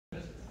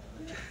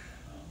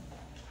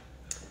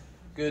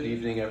Good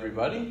evening,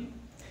 everybody.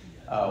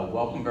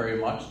 Welcome very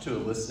much to a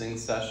listening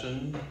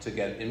session to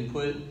get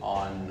input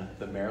on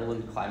the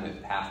Maryland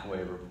Climate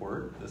Pathway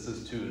Report. This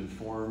is to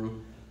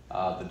inform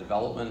the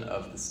development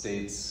of the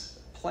state's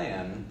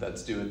plan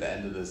that's due at the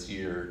end of this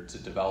year to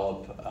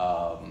develop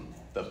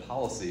the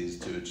policies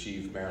to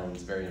achieve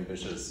Maryland's very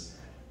ambitious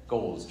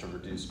goals to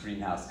reduce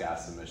greenhouse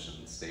gas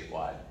emissions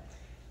statewide.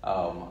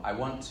 I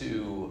want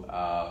to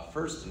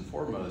first and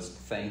foremost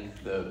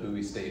thank the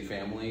Bowie State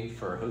family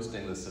for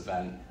hosting this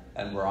event,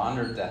 and we're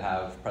honored to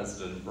have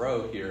President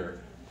Bro here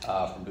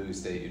from Bowie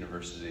State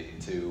University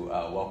to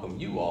welcome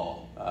you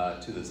all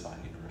to this fine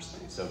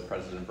university. So,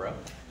 President Bro.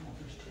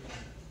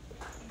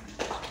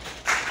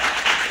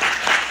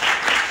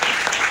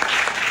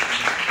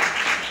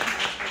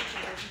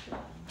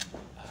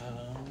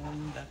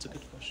 That's a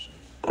good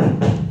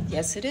question.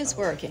 Yes, it is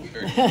working.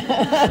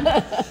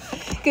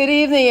 Good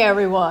evening,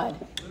 everyone.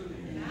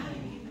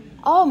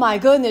 Oh my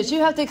goodness, you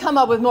have to come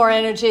up with more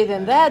energy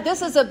than that.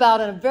 This is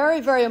about a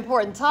very, very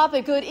important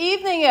topic. Good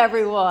evening,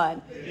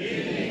 everyone. Good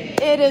evening.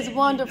 It is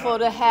wonderful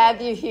to have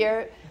you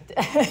here.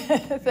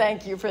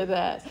 Thank you for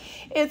that.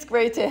 It's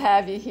great to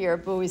have you here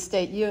at Bowie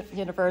State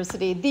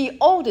University, the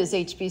oldest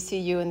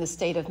HBCU in the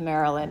state of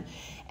Maryland.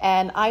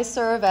 And I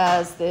serve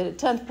as the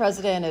 10th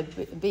president at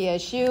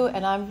BSU,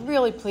 and I'm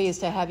really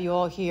pleased to have you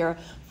all here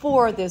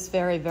for this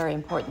very, very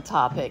important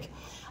topic.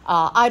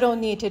 I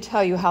don't need to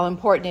tell you how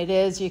important it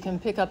is. You can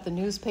pick up the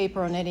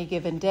newspaper on any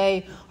given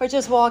day or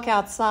just walk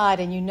outside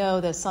and you know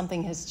that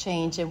something has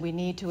changed and we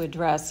need to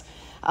address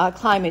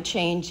climate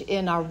change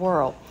in our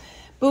world.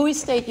 Bowie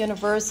State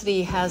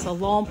University has a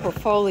long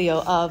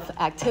portfolio of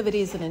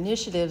activities and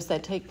initiatives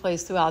that take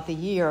place throughout the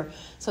year,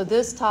 so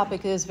this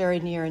topic is very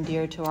near and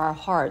dear to our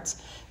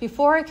hearts.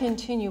 Before I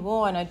continue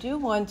on, I do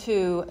want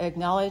to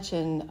acknowledge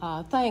and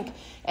thank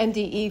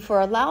MDE for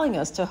allowing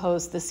us to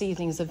host this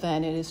evening's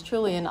event. It is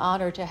truly an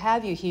honor to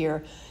have you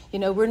here. You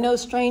know, we're no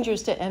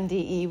strangers to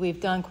MDE. We've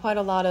done quite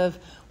a lot of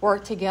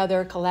work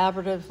together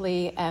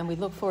collaboratively, and we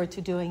look forward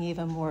to doing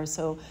even more,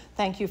 so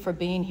thank you for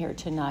being here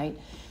tonight.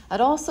 I'd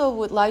also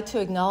would like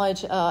to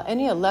acknowledge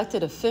any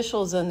elected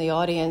officials in the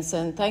audience,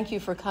 and thank you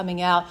for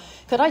coming out.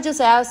 Could I just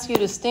ask you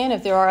to stand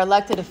if there are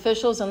elected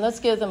officials, and let's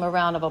give them a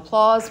round of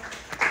applause.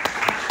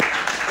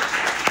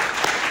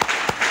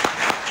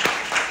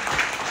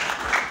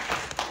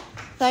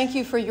 Thank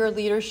you for your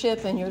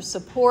leadership and your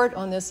support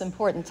on this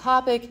important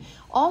topic.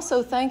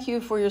 Also, thank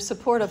you for your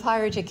support of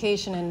higher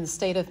education in the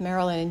state of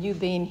Maryland, and you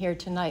being here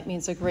tonight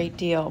means a great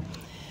deal.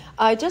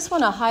 I just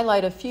want to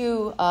highlight a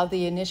few of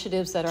the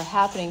initiatives that are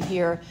happening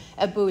here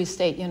at Bowie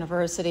State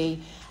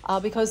University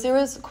because there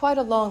is quite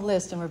a long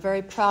list and we're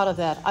very proud of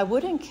that. I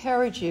would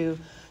encourage you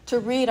to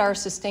read our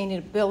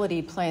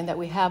sustainability plan that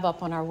we have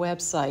up on our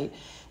website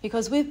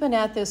because we've been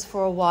at this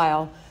for a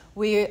while.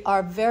 We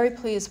are very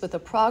pleased with the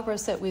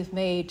progress that we've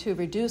made to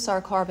reduce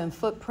our carbon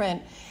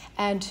footprint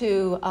and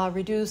to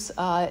reduce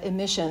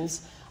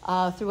emissions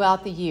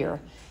throughout the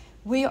year.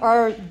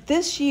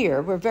 This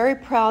year, we're very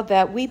proud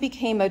that we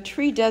became a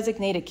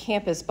tree-designated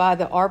campus by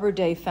the Arbor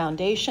Day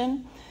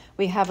Foundation.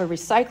 We have a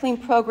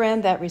recycling program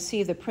that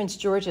received the Prince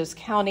George's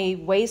County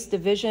Waste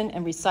Division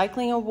and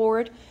Recycling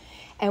Award.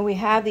 And we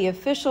have the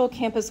official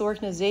campus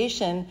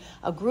organization,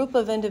 a group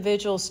of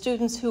individual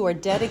students who are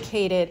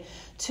dedicated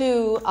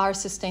to our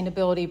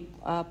sustainability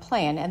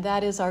plan, and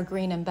that is our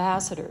Green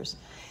Ambassadors.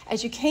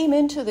 As you came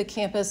into the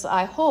campus,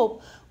 I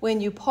hope when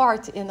you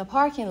parked in the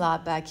parking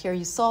lot back here,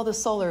 you saw the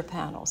solar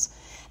panels.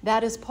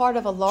 That is part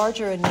of a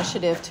larger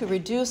initiative to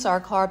reduce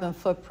our carbon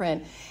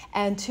footprint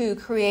and to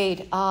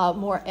create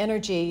more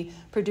energy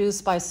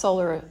produced by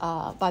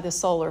the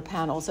solar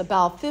panels.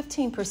 About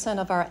 15%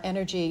 of our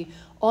energy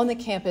on the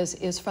campus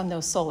is from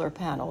those solar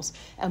panels,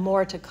 and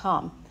more to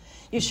come.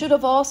 You should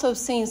have also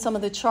seen some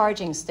of the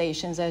charging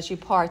stations as you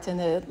parked in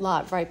the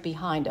lot right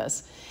behind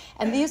us.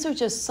 And these are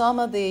just some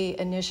of the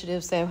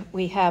initiatives that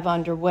we have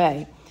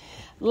underway.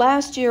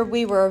 Last year,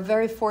 we were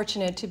very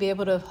fortunate to be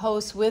able to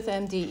host with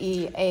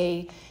MDE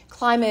a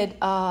climate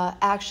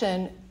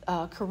action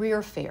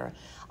career fair.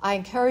 I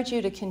encourage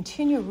you to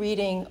continue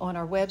reading on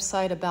our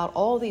website about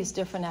all these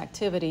different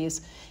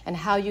activities and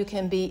how you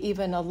can be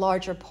even a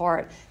larger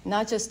part,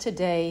 not just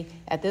today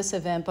at this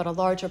event, but a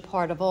larger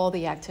part of all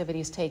the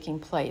activities taking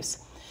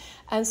place.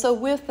 And so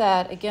with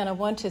that, again, I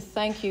want to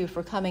thank you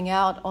for coming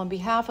out. On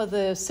behalf of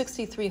the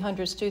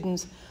 6,300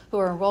 students who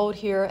are enrolled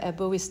here at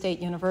Bowie State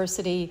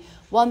University,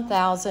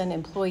 1,000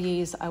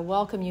 employees, I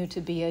welcome you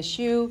to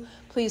BSU.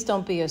 Please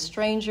don't be a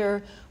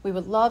stranger. We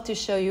would love to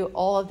show you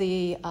all of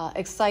the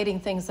exciting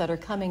things that are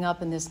coming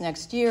up in this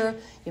next year.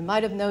 You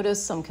might have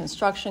noticed some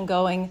construction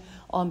going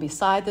on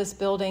beside this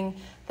building.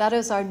 That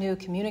is our new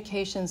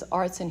Communications,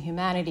 Arts, and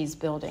Humanities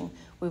building.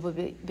 We will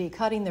be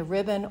cutting the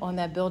ribbon on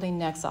that building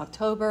next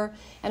October.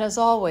 And as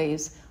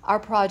always, our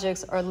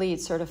projects are LEED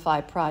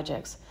certified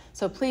projects.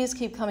 So please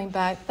keep coming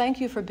back.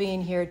 Thank you for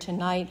being here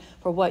tonight,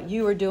 for what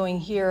you are doing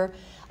here.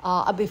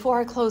 Before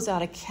I close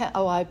out,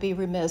 I'd be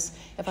remiss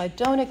if I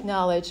don't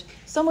acknowledge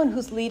someone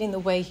who's leading the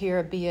way here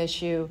at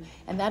BSU,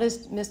 and that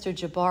is Mr.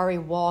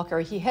 Jabari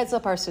Walker. He heads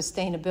up our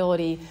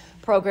sustainability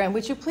program.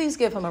 Would you please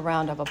give him a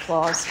round of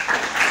applause?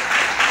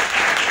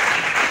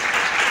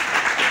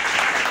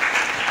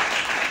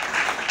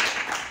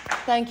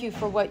 Thank you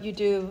for what you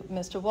do,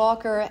 Mr.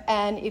 Walker.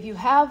 And if you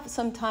have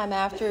some time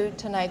after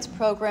tonight's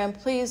program,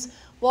 please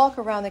walk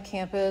around the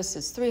campus.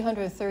 It's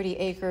 330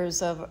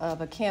 acres of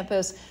a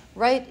campus.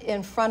 Right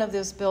in front of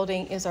this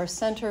building is our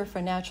Center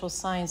for Natural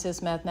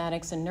Sciences,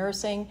 Mathematics, and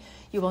Nursing.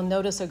 You will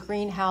notice a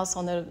greenhouse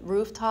on the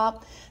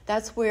rooftop.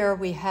 That's where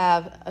we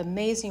have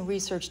amazing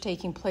research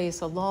taking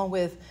place, along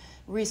with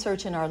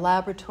research in our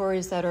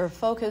laboratories that are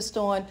focused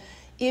on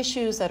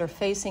issues that are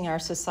facing our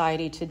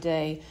society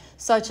today,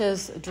 such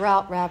as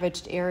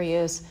drought-ravaged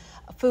areas,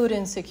 food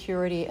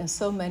insecurity, and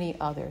so many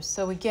others.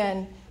 So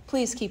again,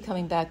 please keep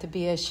coming back to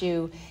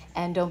BSU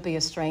and don't be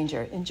a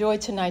stranger. Enjoy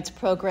tonight's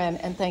program,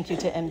 and thank you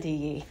to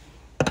MDE.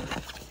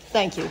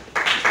 Thank you.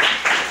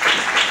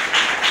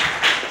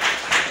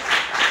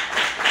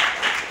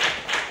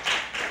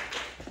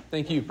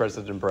 Thank you,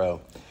 President Breaux.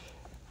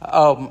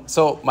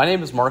 So my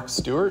name is Mark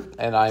Stewart,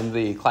 and I'm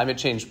the Climate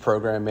Change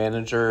Program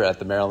Manager at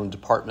the Maryland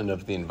Department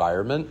of the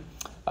Environment.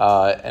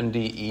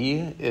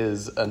 MDE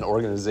is an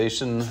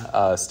organization,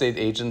 state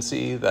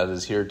agency that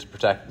is here to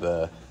protect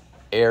the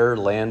air,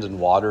 land, and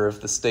water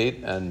of the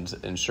state and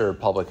ensure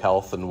public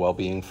health and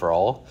well-being for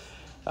all.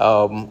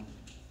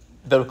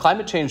 The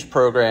Climate Change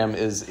Program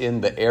is in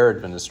the Air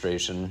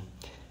Administration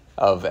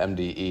of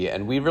MDE,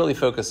 and we really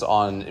focus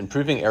on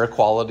improving air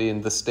quality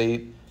in the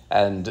state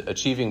and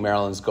achieving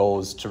Maryland's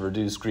goals to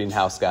reduce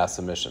greenhouse gas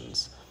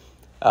emissions.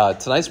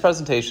 Tonight's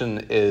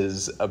presentation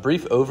is a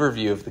brief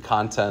overview of the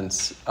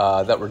contents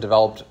that were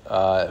developed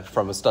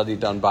from a study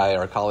done by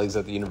our colleagues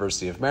at the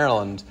University of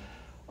Maryland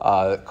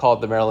called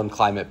the Maryland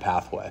Climate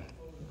Pathway.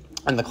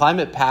 And the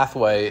Climate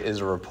Pathway is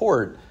a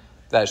report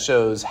that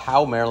shows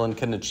how Maryland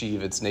can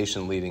achieve its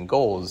nation-leading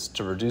goals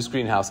to reduce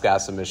greenhouse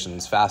gas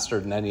emissions faster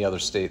than any other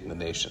state in the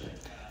nation.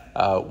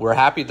 We're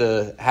happy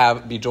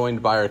to be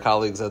joined by our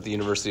colleagues at the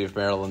University of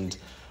Maryland,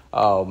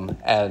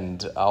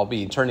 and I'll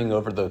be turning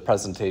over the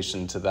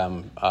presentation to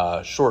them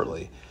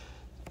shortly.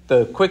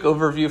 The quick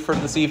overview for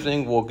this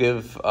evening will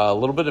give a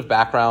little bit of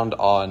background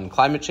on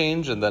climate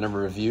change and then a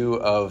review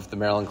of the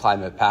Maryland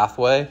Climate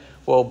Pathway.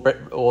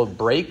 We'll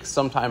break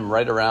sometime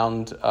right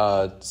around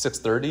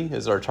 6:30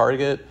 is our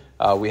target.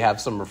 We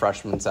have some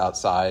refreshments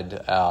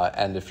outside,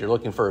 and if you're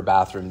looking for a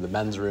bathroom, the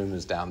men's room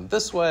is down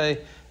this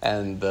way,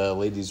 and the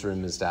ladies'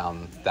 room is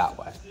down that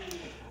way.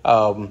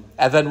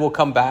 And then we'll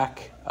come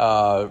back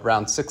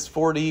around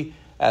 6:40,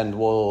 and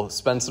we'll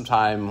spend some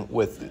time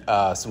with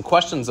some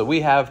questions that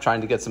we have, trying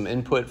to get some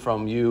input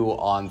from you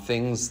on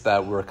things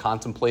that we're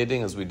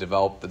contemplating as we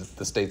develop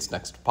the state's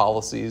next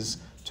policies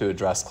to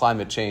address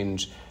climate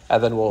change.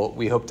 And then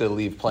we hope to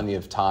leave plenty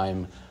of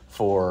time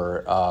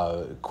for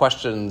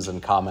questions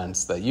and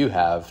comments that you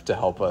have to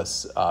help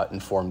us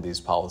inform these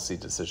policy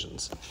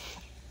decisions.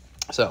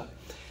 So,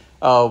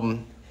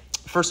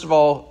 first of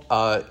all,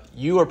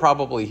 you are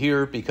probably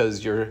here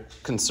because you're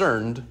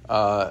concerned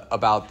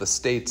about the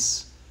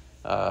state's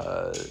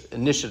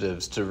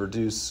initiatives to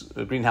reduce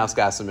greenhouse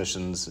gas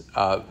emissions.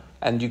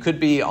 And you could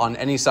be on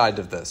any side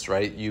of this,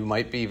 right? You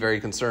might be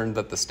very concerned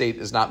that the state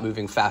is not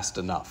moving fast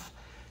enough.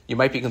 You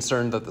might be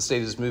concerned that the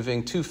state is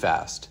moving too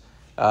fast.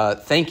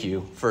 Thank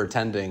you for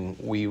attending.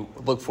 We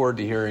look forward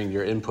to hearing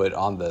your input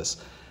on this.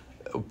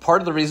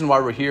 Part of the reason why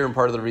we're here and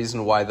part of the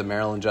reason why the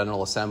Maryland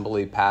General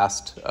Assembly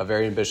passed a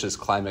very ambitious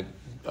climate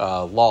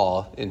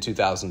law in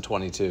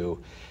 2022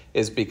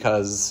 is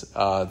because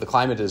the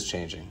climate is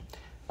changing.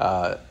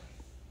 The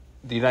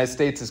United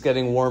States is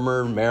getting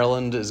warmer.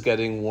 Maryland is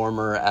getting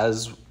warmer.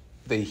 As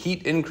the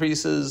heat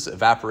increases,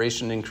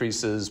 evaporation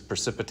increases,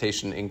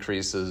 precipitation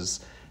increases,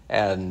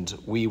 and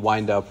we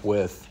wind up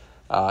with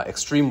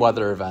extreme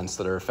weather events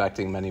that are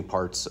affecting many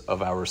parts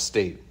of our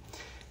state.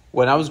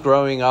 When I was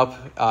growing up,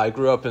 I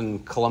grew up in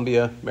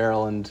Columbia,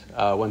 Maryland,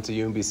 went to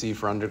UMBC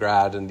for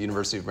undergrad and the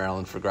University of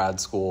Maryland for grad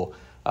school.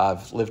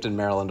 I've lived in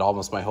Maryland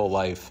almost my whole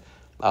life.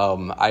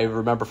 I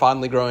remember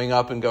fondly growing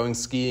up and going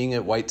skiing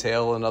at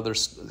Whitetail and other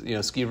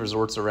ski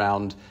resorts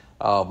around.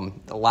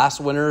 Last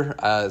winter,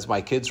 as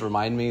my kids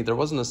remind me, there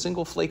wasn't a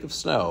single flake of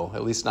snow,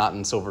 at least not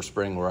in Silver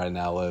Spring where I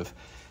now live.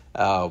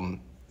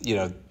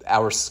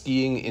 Our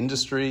skiing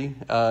industry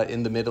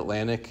in the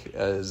Mid-Atlantic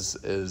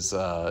is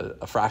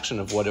a fraction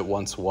of what it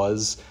once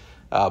was.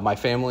 My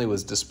family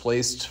was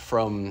displaced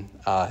from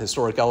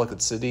historic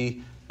Ellicott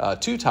City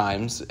 2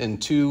 times in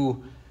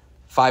 2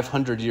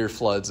 500-year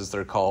floods, as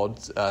they're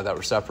called, that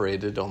were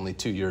separated only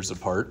 2 years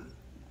apart.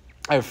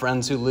 I have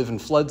friends who live in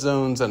flood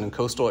zones and in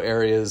coastal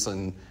areas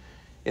and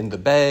in the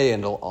Bay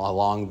and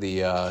along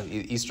the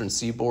eastern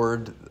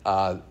seaboard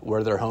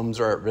where their homes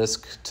are at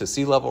risk to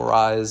sea level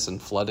rise and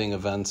flooding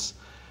events.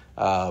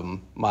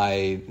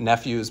 My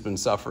nephew has been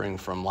suffering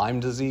from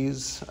Lyme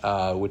disease,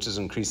 which is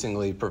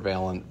increasingly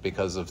prevalent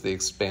because of the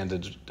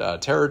expanded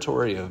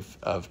territory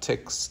of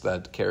ticks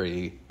that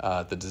carry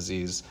the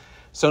disease.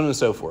 so on and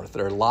so forth.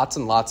 There are lots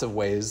and lots of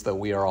ways that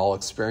we are all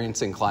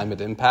experiencing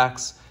climate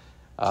impacts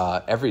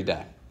every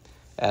day.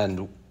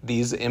 And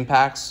these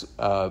impacts,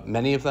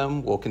 many of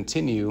them will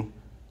continue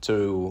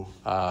to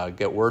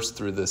get worse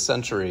through this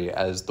century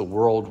as the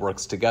world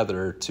works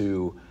together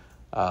to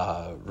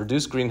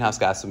reduce greenhouse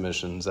gas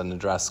emissions and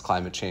address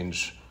climate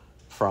change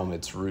from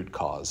its root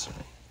cause.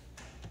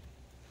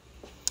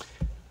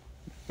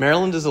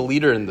 Maryland is a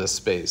leader in this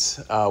space.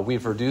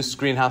 We've reduced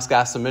greenhouse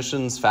gas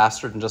emissions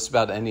faster than just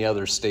about any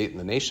other state in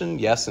the nation,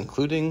 yes,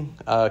 including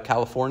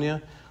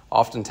California,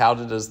 often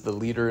touted as the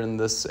leader in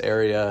this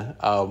area.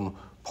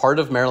 Part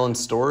of Maryland's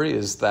story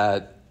is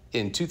that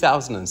in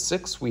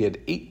 2006, we had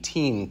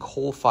 18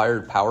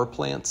 coal-fired power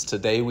plants.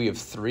 Today, we have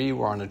 3.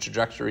 We're on a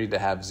trajectory to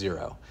have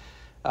 0.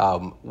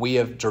 We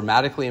have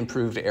dramatically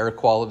improved air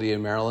quality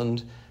in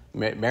Maryland.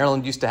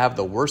 Maryland used to have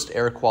the worst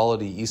air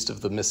quality east of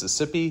the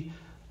Mississippi.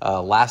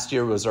 Last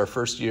year was our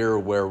first year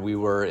where we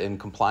were in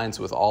compliance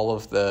with all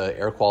of the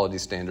air quality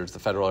standards, the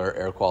federal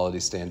air quality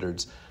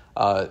standards.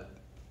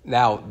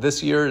 Now,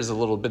 this year is a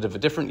little bit of a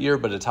different year,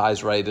 but it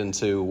ties right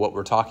into what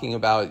we're talking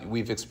about.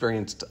 We've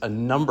experienced a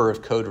number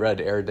of code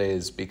red air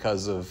days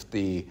because of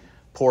the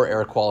poor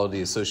air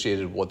quality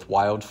associated with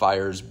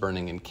wildfires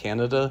burning in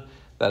Canada,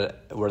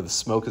 where the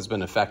smoke has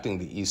been affecting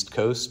the East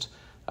Coast.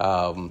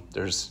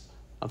 There's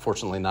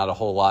unfortunately not a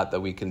whole lot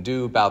that we can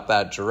do about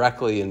that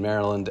directly in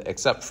Maryland,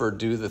 except for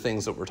do the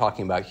things that we're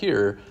talking about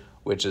here,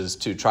 which is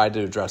to try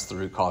to address the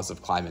root cause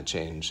of climate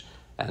change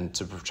and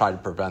to try to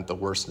prevent the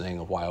worsening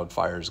of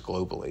wildfires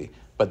globally.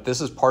 But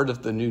this is part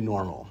of the new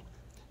normal.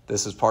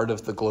 This is part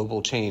of the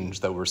global change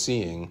that we're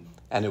seeing,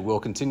 and it will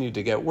continue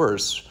to get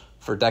worse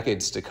for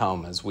decades to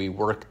come as we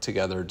work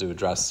together to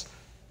address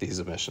these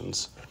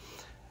emissions.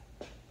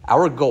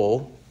 Our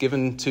goal,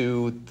 given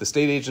to the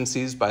state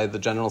agencies by the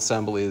General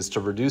Assembly, is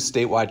to reduce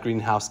statewide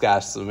greenhouse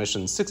gas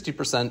emissions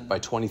 60% by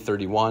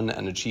 2031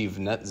 and achieve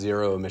net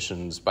zero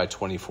emissions by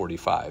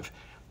 2045.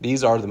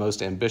 These are the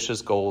most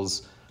ambitious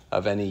goals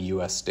of any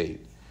U.S.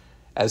 state.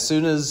 As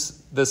soon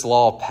as this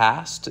law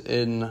passed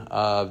in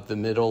the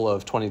middle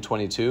of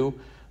 2022,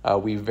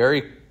 we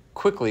very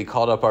quickly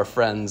called up our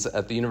friends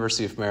at the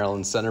University of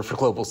Maryland Center for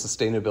Global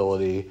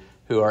Sustainability,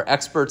 who are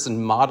experts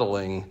in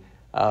modeling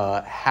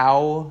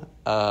how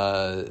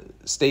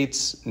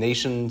states,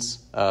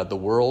 nations, the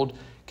world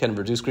can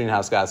reduce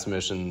greenhouse gas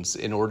emissions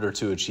in order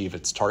to achieve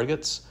its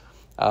targets.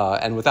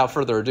 And without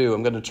further ado,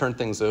 I'm going to turn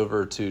things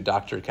over to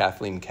Dr.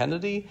 Kathleen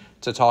Kennedy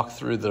to talk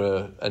through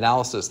the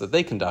analysis that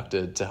they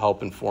conducted to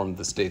help inform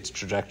the state's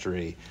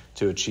trajectory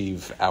to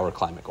achieve our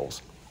climate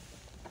goals.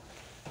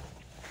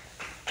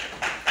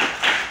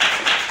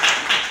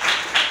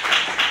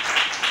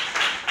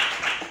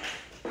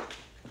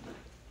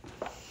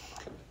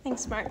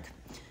 Thanks, Mark.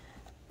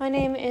 My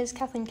name is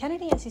Kathleen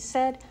Kennedy. As you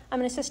said,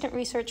 I'm an assistant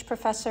research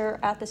professor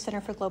at the Center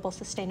for Global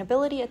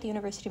Sustainability at the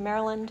University of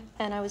Maryland,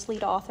 and I was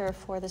lead author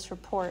for this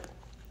report.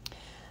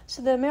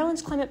 So the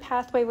Maryland's Climate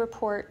Pathway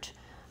Report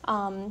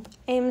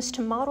aims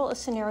to model a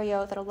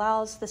scenario that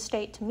allows the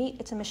state to meet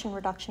its emission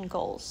reduction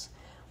goals.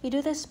 We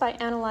do this by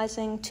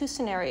analyzing 2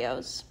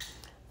 scenarios.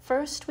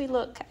 First, we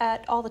look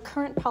at all the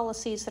current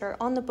policies that are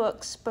on the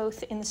books,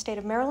 both in the state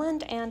of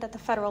Maryland and at the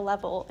federal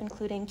level,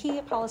 including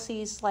key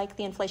policies like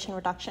the Inflation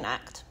Reduction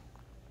Act.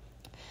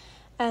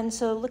 And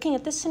so looking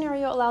at this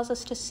scenario allows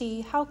us to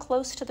see how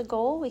close to the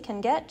goal we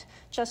can get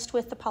just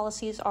with the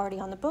policies already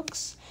on the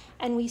books.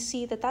 And we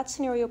see that that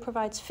scenario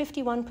provides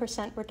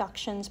 51%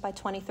 reductions by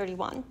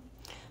 2031.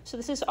 So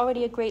this is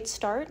already a great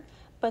start,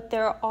 but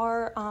there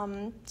are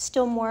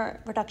still more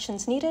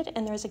reductions needed,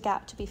 and there's a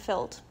gap to be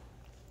filled.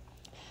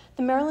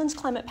 The Maryland's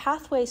Climate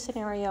Pathway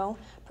scenario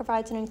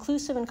provides an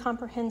inclusive and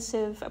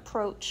comprehensive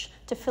approach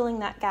to filling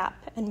that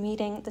gap and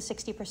meeting the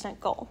 60%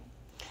 goal.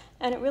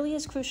 And it really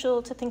is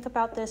crucial to think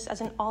about this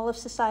as an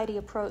all-of-society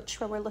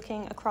approach where we're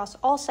looking across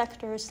all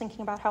sectors,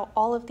 thinking about how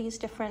all of these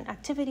different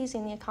activities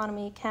in the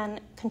economy can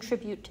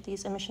contribute to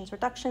these emissions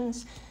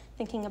reductions,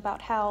 thinking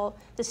about how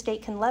the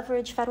state can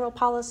leverage federal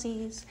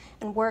policies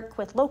and work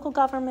with local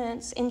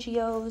governments,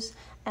 NGOs,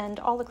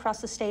 and all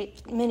across the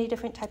state, many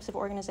different types of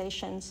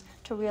organizations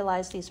to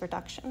realize these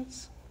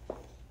reductions.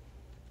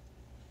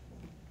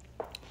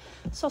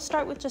 So I'll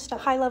start with just a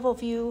high-level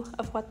view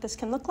of what this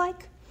can look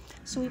like.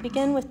 So we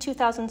begin with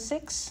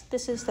 2006.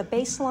 This is the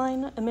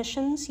baseline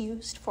emissions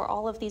used for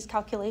all of these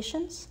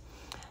calculations.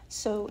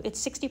 So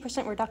it's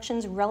 60%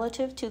 reductions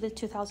relative to the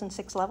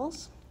 2006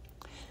 levels.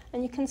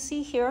 And you can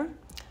see here,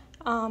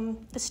 the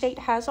state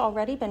has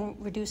already been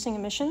reducing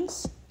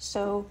emissions.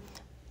 So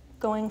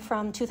going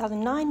from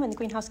 2009, when the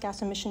Greenhouse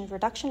Gas Emissions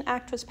Reduction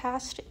Act was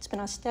passed, it's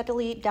been a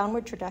steadily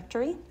downward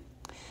trajectory.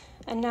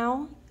 And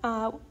now,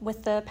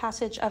 with the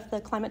passage of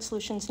the Climate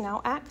Solutions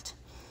Now Act,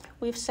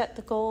 we've set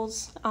the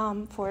goals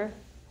for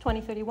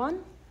 2031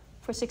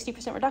 for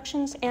 60%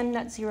 reductions and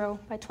net zero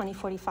by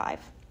 2045.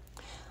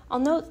 I'll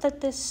note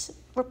that this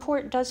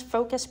report does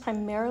focus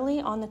primarily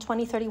on the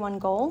 2031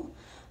 goal,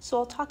 so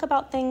I'll talk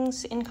about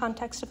things in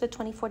context of the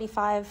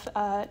 2045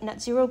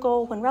 net zero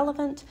goal when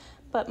relevant,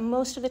 but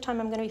most of the time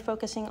I'm going to be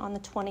focusing on the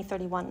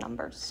 2031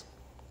 numbers.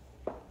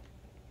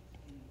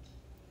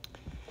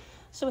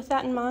 So with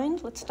that in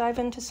mind, let's dive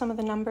into some of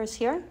the numbers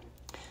here.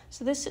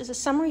 So this is a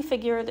summary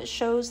figure that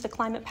shows the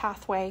climate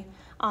pathway,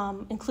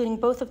 including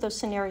both of those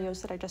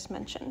scenarios that I just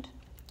mentioned.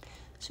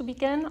 So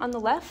begin on the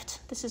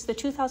left. This is the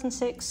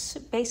 2006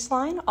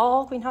 baseline,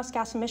 all greenhouse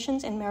gas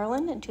emissions in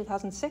Maryland in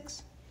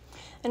 2006.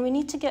 And we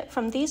need to get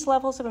from these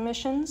levels of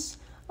emissions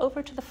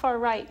over to the far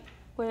right,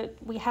 where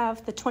we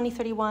have the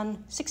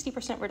 2031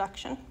 60%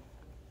 reduction.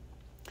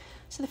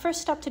 So the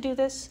first step to do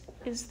this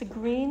is the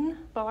green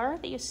bar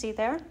that you see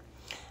there.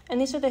 And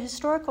these are the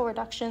historical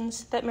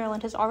reductions that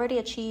Maryland has already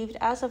achieved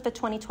as of the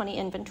 2020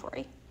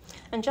 inventory.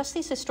 And just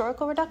these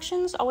historical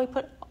reductions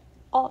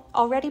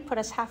already put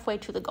us halfway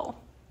to the goal.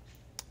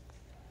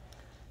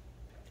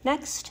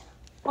 Next,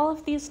 all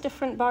of these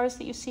different bars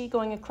that you see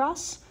going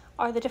across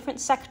are the different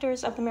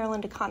sectors of the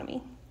Maryland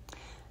economy.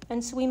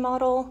 And so we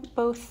model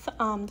both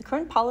the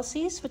current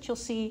policies, which you'll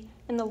see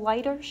in the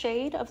lighter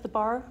shade of the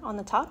bar on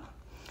the top,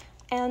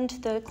 and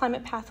the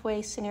climate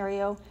pathway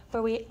scenario,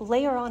 where we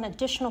layer on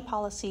additional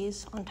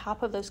policies on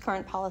top of those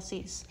current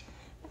policies.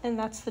 And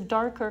that's the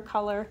darker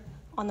color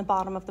on the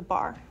bottom of the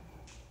bar.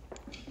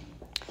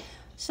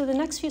 So the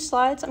next few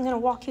slides, I'm going to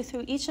walk you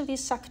through each of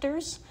these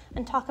sectors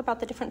and talk about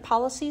the different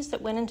policies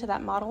that went into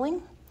that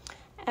modeling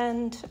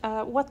and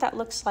what that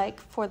looks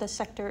like for the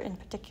sector in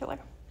particular.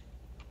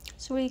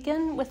 So we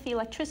begin with the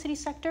electricity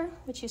sector,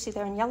 which you see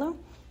there in yellow.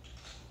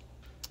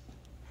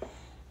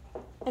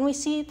 And we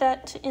see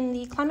that in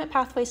the climate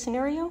pathway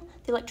scenario,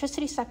 the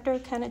electricity sector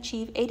can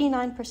achieve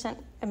 89%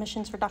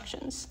 emissions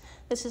reductions.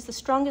 This is the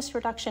strongest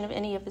reduction of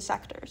any of the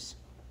sectors.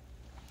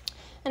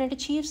 And it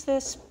achieves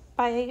this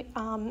by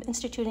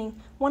instituting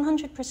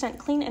 100%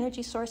 clean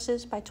energy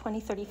sources by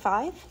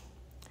 2035,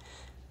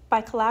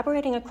 by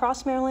collaborating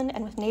across Maryland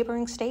and with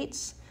neighboring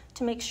states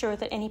to make sure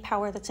that any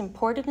power that's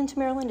imported into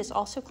Maryland is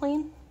also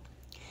clean,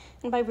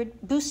 and by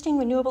boosting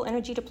renewable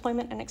energy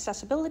deployment and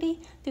accessibility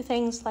through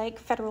things like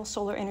federal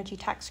solar energy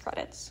tax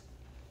credits.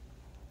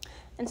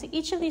 And so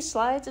each of these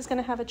slides is going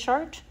to have a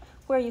chart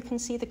where you can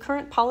see the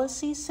current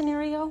policy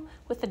scenario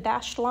with the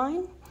dashed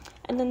line,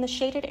 and then the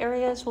shaded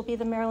areas will be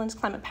the Maryland's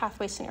climate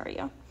pathway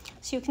scenario.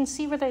 So you can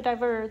see where they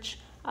diverge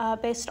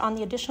based on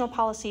the additional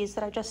policies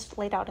that I just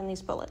laid out in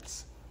these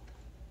bullets.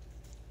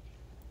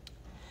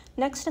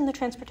 Next, in the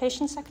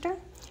transportation sector,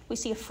 we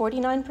see a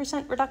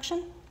 49%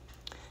 reduction.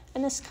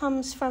 And this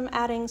comes from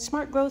adding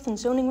smart growth and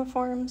zoning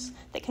reforms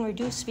that can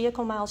reduce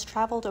vehicle miles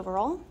traveled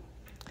overall,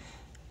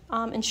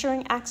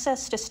 ensuring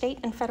access to state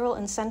and federal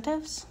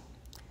incentives,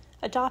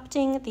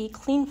 adopting the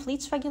Clean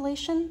Fleets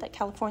regulation that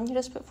California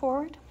just put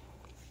forward,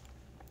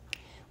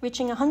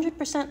 reaching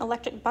 100%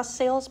 electric bus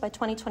sales by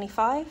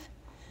 2025,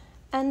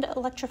 and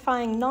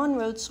electrifying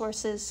non-road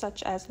sources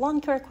such as lawn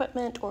care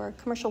equipment or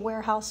commercial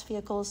warehouse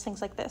vehicles,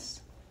 things like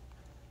this.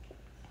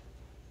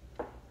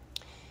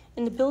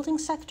 In the building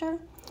sector,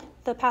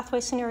 the pathway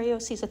scenario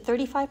sees a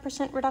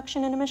 35%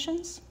 reduction in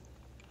emissions.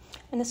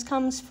 And this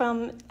comes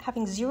from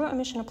having zero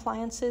emission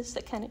appliances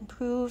that can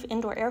improve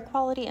indoor air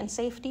quality and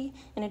safety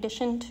in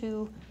addition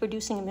to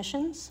reducing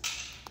emissions.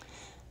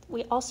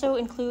 We also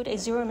include a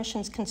zero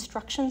emissions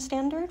construction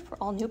standard for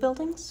all new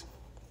buildings.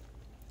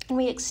 And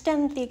we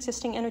extend the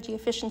existing energy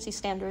efficiency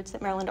standards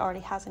that Maryland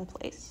already has in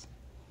place.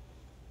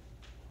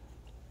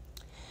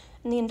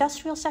 In the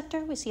industrial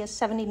sector, we see a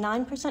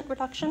 79%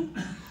 reduction.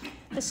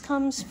 This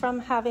comes from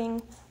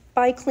having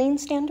Buy Clean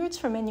standards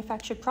for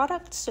manufactured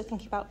products, so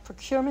thinking about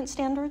procurement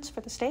standards for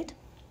the state.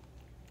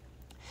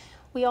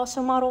 We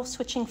also model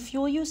switching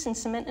fuel use in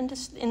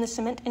the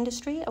cement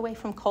industry away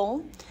from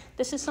coal.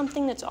 This is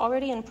something that's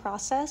already in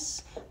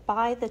process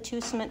by the 2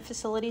 cement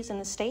facilities in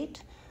the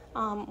state.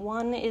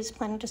 One is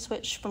planning to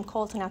switch from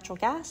coal to natural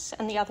gas,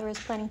 and the other is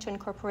planning to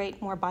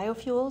incorporate more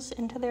biofuels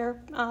into their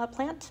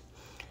plant.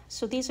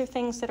 So these are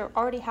things that are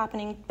already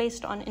happening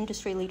based on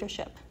industry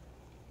leadership.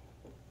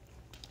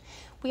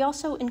 We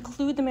also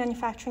include the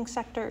manufacturing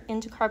sector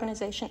into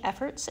carbonization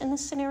efforts in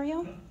this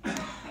scenario.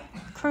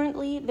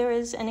 Currently, there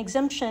is an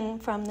exemption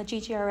from the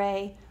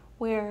GGRA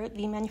where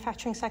the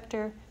manufacturing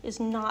sector is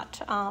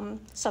not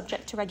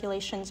subject to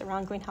regulations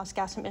around greenhouse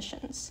gas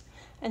emissions.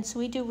 And so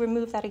we do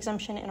remove that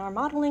exemption in our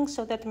modeling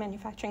so that the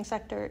manufacturing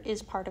sector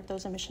is part of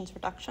those emissions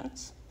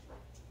reductions.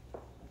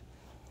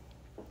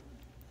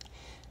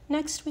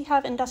 Next, we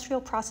have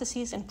industrial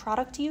processes and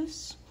product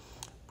use,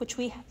 which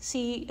we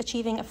see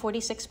achieving a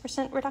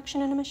 46%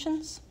 reduction in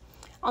emissions.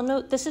 I'll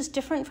note this is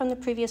different from the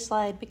previous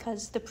slide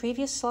because the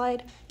previous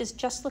slide is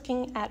just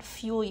looking at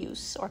fuel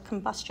use or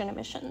combustion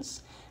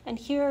emissions. And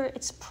here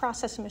it's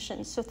process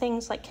emissions, so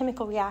things like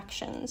chemical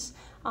reactions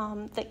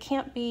that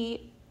can't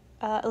be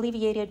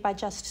alleviated by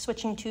just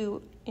switching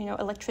to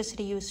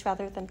electricity use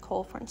rather than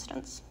coal, for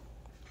instance.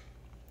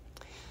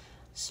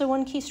 So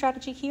one key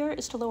strategy here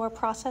is to lower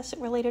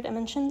process-related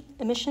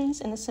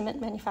emissions in the cement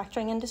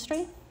manufacturing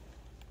industry.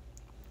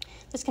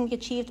 This can be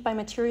achieved by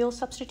material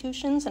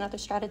substitutions and other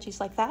strategies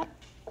like that.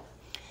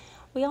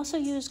 We also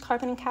use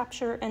carbon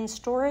capture and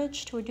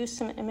storage to reduce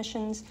cement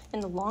emissions in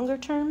the longer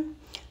term.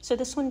 So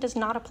this one does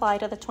not apply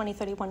to the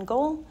 2031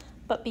 goal,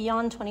 but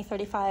beyond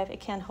 2035,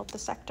 it can help the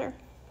sector.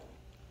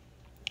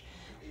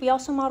 We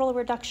also model a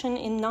reduction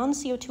in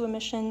non-CO2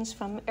 emissions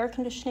from air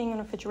conditioning and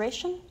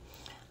refrigeration.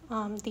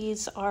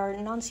 These are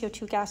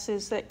non-CO2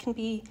 gases that can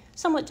be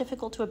somewhat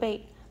difficult to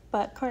abate,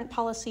 but current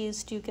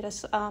policies do get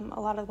us a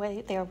lot of the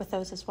way there with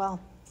those as well.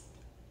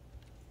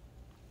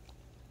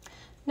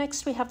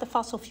 Next, we have the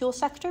fossil fuel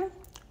sector,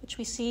 which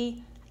we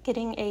see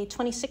getting a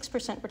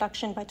 26%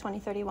 reduction by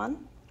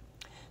 2031.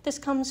 This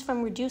comes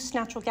from reduced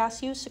natural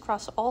gas use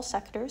across all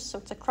sectors, so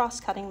it's a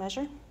cross-cutting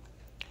measure.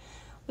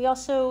 We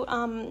also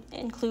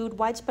include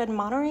widespread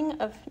monitoring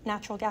of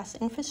natural gas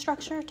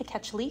infrastructure to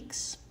catch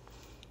leaks.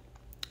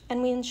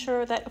 And we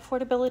ensure that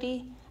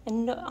affordability,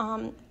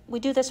 and we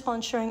do this while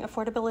ensuring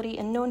affordability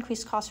and no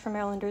increased costs for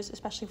Marylanders,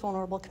 especially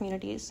vulnerable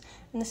communities.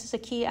 And this is a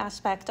key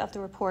aspect of the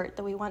report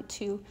that we want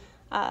to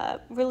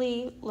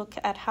really look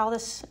at how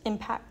this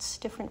impacts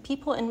different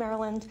people in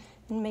Maryland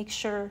and make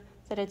sure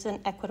that it's an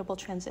equitable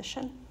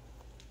transition.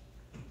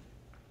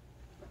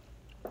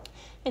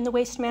 In the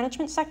waste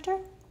management sector,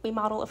 we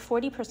model a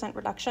 40%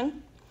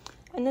 reduction,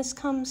 and this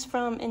comes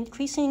from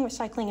increasing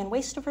recycling and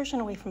waste diversion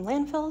away from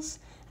landfills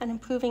and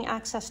improving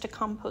access to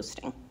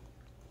composting.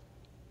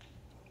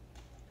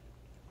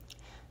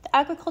 The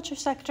agriculture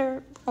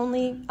sector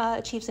only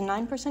achieves a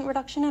 9%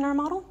 reduction in our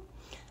model,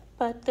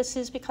 but this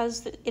is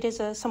because it is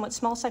a somewhat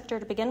small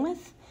sector to begin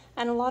with,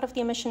 and a lot of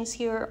the emissions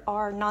here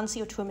are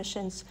non-CO2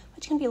 emissions,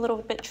 which can be a little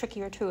bit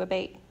trickier to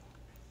abate.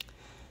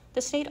 The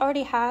state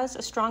already has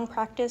a strong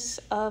practice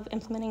of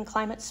implementing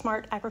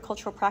climate-smart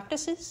agricultural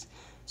practices,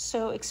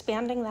 so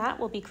expanding that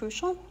will be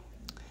crucial.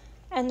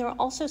 And there are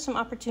also some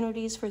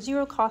opportunities for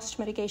zero-cost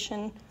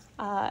mitigation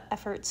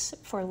efforts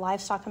for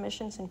livestock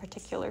emissions in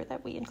particular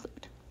that we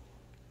include.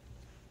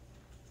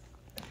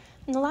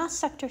 And the last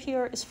sector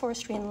here is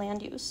forestry and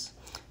land use.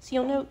 So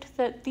you'll note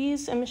that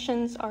these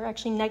emissions are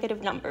actually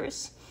negative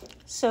numbers.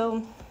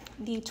 So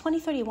the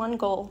 2031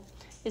 goal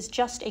is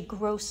just a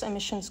gross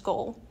emissions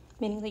goal,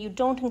 meaning that you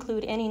don't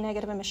include any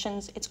negative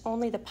emissions, it's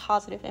only the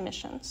positive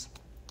emissions.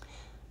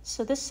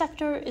 So this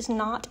sector is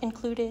not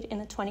included in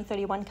the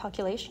 2031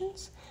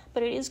 calculations,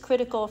 but it is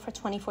critical for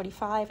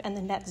 2045 and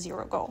the net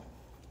zero goal.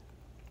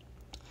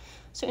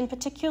 So in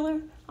particular,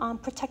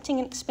 protecting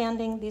and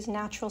expanding these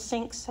natural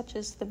sinks, such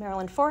as the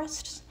Maryland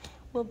forests,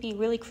 will be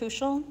really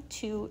crucial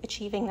to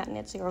achieving that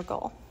net zero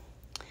goal.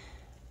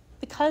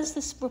 Because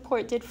this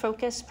report did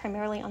focus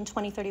primarily on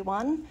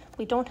 2031,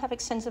 we don't have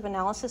extensive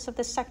analysis of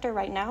this sector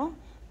right now,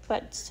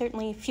 but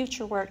certainly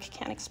future work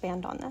can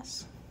expand on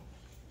this.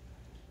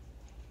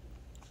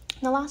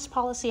 And the last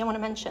policy I want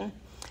to mention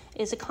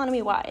is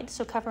economy-wide,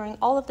 so covering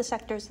all of the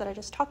sectors that I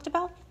just talked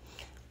about.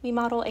 We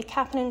model a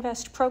cap and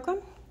invest program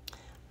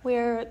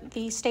where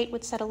the state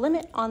would set a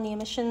limit on the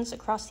emissions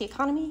across the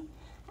economy,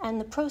 and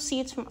the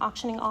proceeds from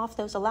auctioning off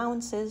those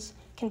allowances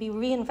can be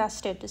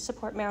reinvested to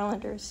support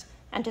Marylanders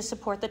and to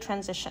support the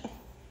transition.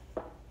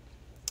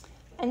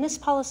 And this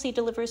policy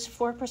delivers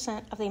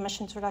 4% of the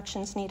emissions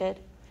reductions needed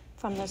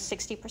from the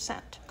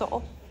 60%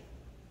 goal.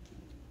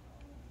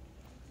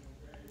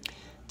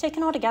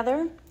 Taken all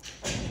together,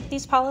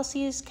 these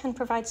policies can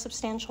provide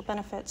substantial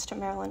benefits to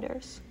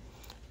Marylanders.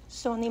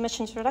 So on the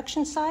emissions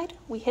reduction side,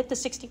 we hit the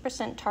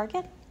 60%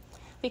 target.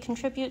 We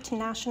contribute to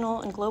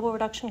national and global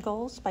reduction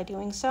goals by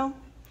doing so.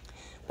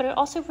 But it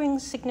also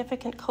brings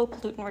significant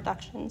co-pollutant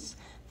reductions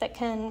that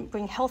can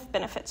bring health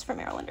benefits for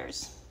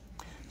Marylanders.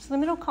 So the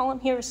middle column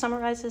here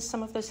summarizes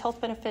some of those health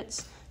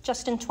benefits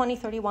just in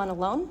 2031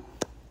 alone.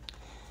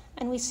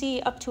 And we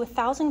see up to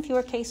 1,000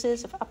 fewer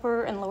cases of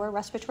upper and lower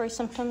respiratory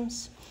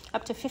symptoms,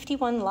 up to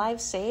 51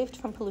 lives saved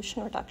from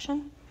pollution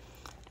reduction,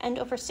 and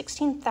over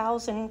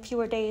 16,000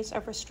 fewer days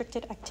of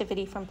restricted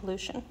activity from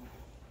pollution.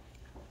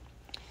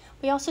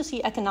 We also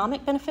see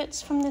economic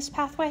benefits from this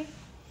pathway.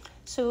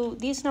 So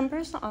these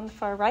numbers on the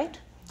far right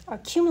are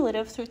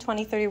cumulative through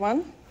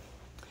 2031.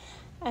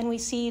 And we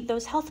see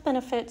those health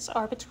benefits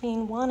are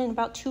between $1 and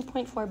about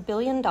 $2.4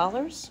 billion.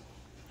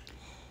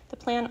 The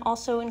plan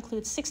also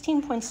includes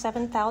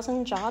 16.7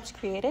 thousand jobs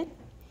created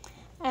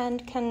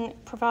and can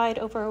provide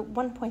over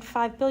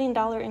 $1.5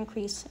 billion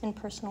increase in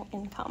personal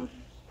income.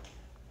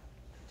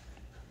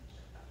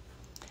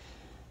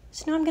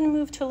 So now I'm going to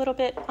move to a little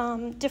bit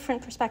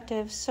different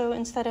perspectives. So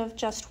instead of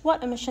just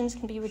what emissions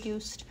can be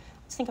reduced,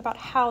 let's think about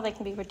how they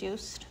can be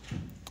reduced.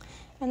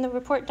 And the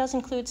report does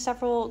include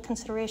several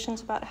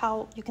considerations about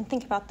how you can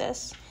think about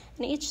this.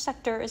 And each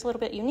sector is a little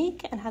bit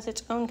unique and has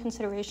its own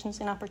considerations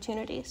and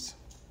opportunities.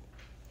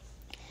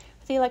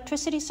 For the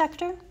electricity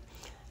sector,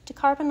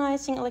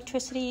 decarbonizing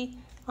electricity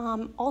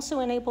also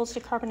enables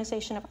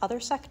decarbonization of other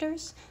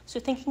sectors. So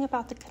thinking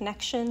about the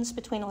connections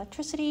between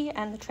electricity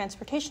and the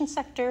transportation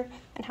sector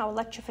and how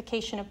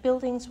electrification of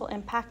buildings will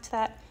impact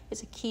that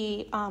is a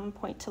key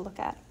point to look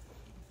at.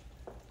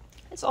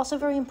 It's also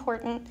very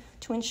important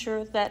to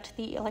ensure that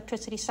the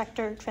electricity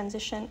sector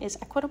transition is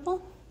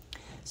equitable.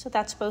 So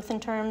that's both in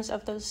terms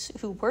of those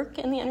who work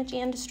in the energy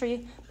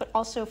industry, but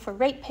also for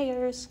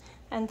ratepayers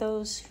and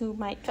those who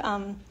might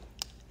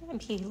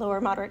be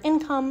lower moderate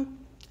income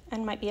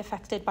and might be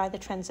affected by the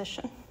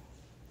transition.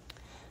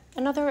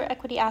 Another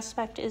equity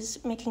aspect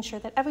is making sure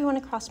that everyone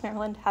across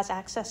Maryland has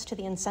access to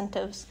the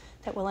incentives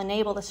that will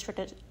enable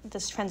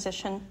this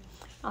transition,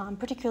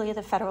 particularly at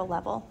the federal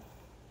level.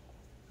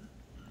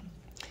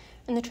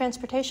 In the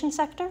transportation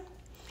sector,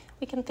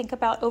 we can think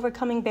about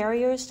overcoming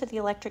barriers to the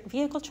electric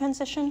vehicle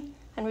transition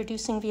and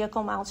reducing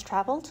vehicle miles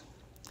traveled.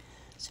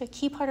 So a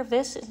key part of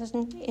this is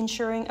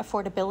ensuring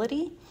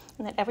affordability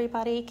and that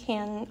everybody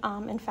can,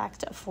 in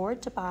fact,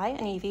 afford to buy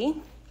an EV.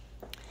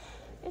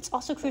 It's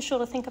also crucial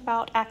to think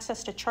about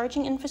access to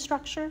charging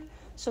infrastructure,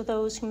 so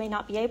those who may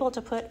not be able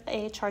to put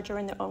a charger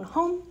in their own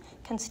home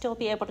can still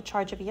be able to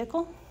charge a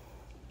vehicle.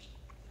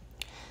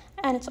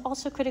 And it's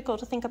also critical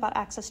to think about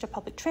access to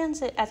public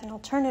transit as an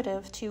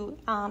alternative to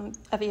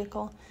a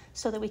vehicle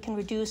so that we can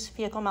reduce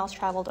vehicle miles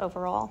traveled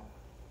overall.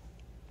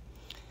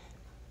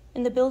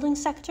 In the building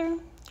sector,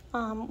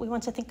 we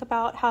want to think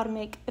about how to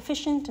make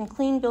efficient and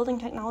clean building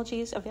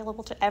technologies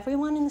available to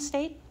everyone in the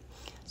state.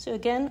 So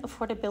again,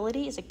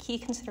 affordability is a key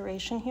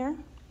consideration here,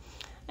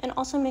 and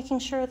also making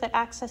sure that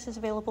access is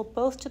available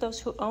both to those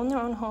who own their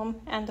own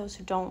home and those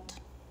who don't.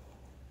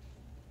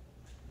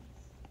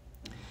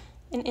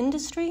 In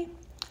industry,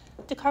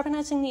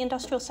 decarbonizing the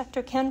industrial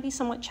sector can be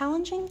somewhat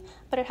challenging,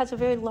 but it has a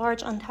very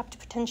large untapped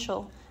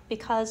potential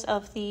because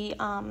of the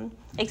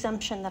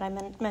exemption that I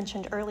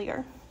mentioned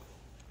earlier.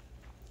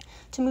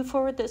 To move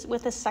forward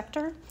with this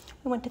sector,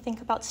 we want to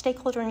think about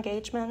stakeholder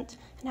engagement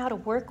and how to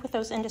work with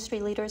those industry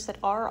leaders that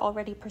are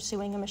already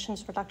pursuing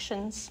emissions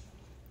reductions.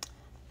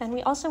 And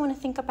we also want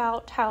to think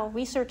about how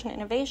research and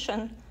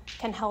innovation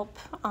can help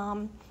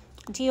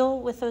deal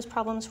with those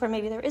problems where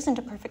maybe there isn't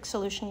a perfect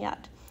solution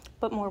yet,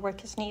 but more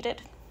work is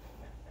needed.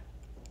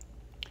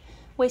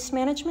 Waste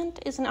management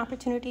is an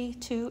opportunity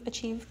to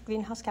achieve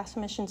greenhouse gas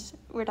emissions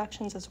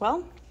reductions as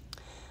well.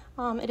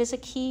 It is a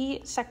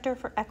key sector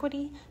for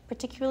equity,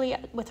 particularly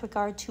with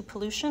regard to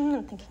pollution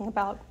and thinking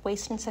about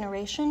waste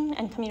incineration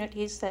and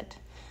communities that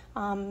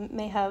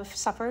may have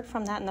suffered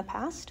from that in the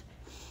past.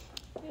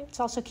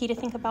 It's also key to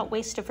think about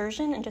waste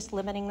diversion and just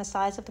limiting the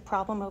size of the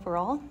problem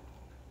overall.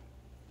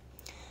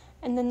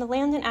 And then the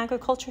land and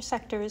agriculture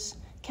sectors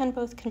can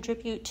both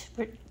contribute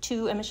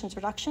to emissions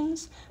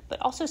reductions, but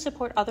also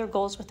support other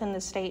goals within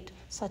the state,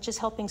 such as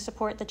helping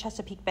support the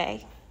Chesapeake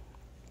Bay.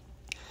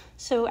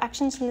 So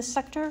actions in this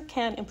sector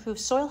can improve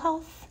soil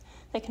health,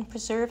 they can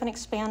preserve and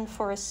expand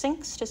forest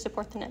sinks to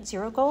support the net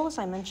zero goal, as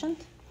I mentioned,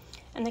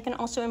 and they can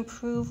also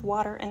improve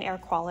water and air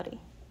quality.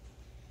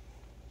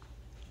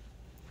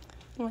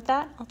 And with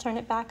that, I'll turn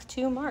it back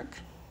to Mark.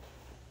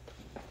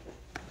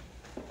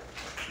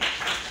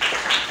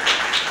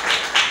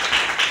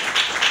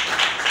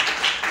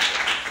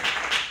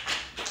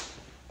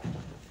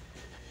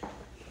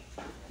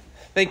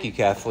 Thank you,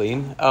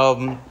 Kathleen.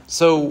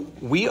 So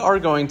we are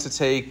going to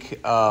take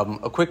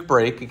a quick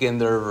break. Again,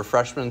 there are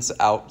refreshments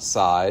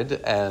outside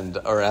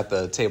or at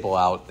the table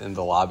out in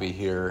the lobby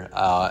here,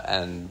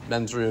 and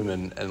men's room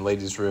and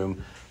ladies'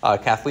 room.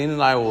 Kathleen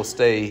and I will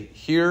stay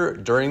here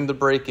during the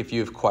break if you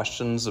have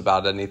questions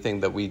about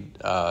anything that we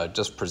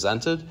just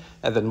presented.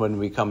 And then when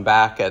we come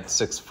back at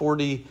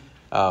 6:40,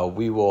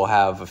 we will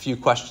have a few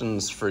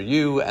questions for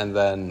you and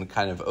then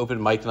kind of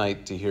open mic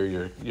night to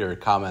hear your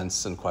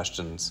comments and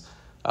questions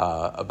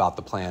about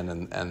the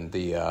plan and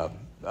the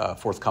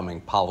forthcoming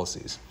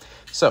policies.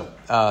 So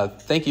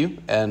thank you,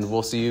 and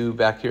we'll see you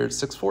back here at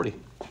 6:40.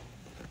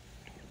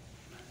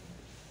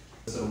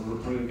 So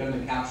we're going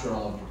to capture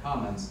all of your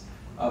comments,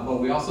 but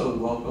we also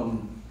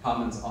welcome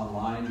comments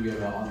online. We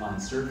have an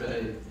online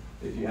survey.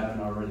 If you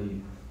haven't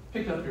already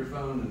picked up your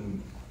phone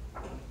and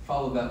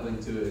followed that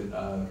link to it,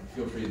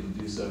 feel free to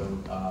do so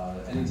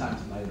anytime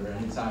tonight or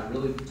anytime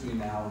really between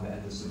now and the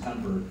end of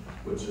September,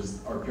 which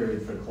is our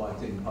period for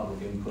collecting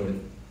public input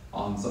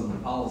on some of the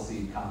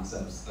policy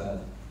concepts that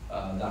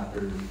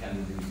Dr.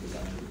 Kennedy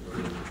presented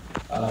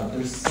earlier.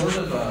 There's sort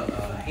of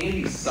a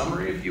handy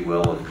summary, if you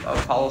will,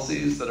 of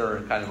policies that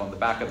are kind of on the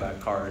back of that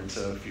card.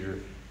 So if you're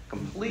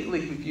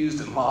completely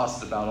confused and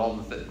lost about all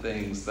the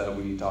things that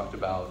we talked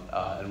about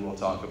and we'll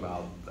talk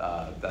about,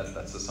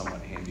 that's a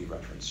somewhat handy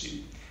reference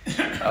sheet.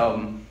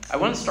 I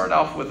want to start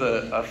off with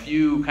a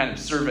few kind of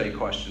survey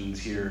questions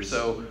here.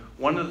 So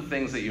one of the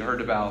things that you heard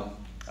about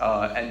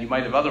and you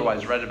might have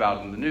otherwise read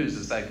about in the news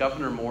is that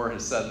Governor Moore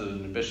has set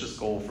an ambitious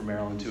goal for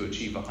Maryland to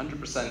achieve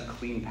 100%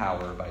 clean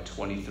power by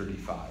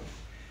 2035.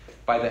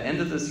 By the end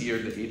of this year,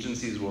 the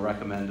agencies will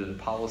recommend a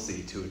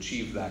policy to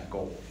achieve that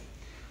goal.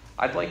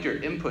 I'd like your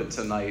input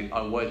tonight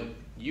on what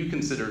you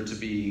consider to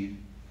be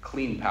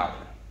clean power.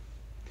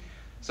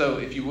 So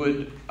if you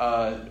would,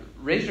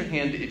 raise your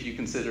hand if you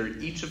consider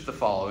each of the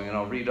following, and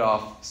I'll read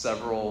off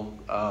several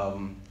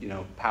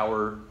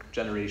power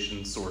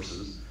generation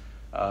sources.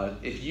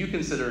 If you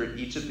consider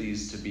each of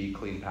these to be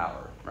clean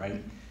power,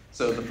 right?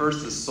 So the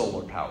first is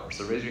solar power.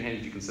 So raise your hand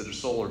if you consider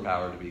solar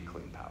power to be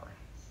clean power.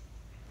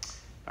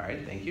 All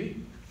right, thank you.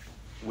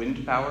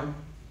 Wind power.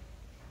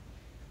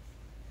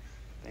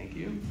 Thank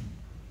you.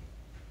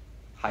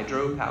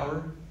 Hydro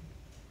power.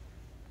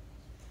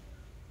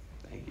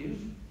 Thank you.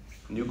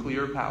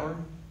 Nuclear power.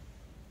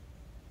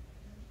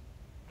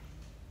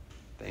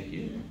 Thank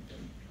you.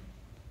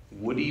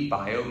 woody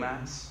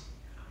biomass.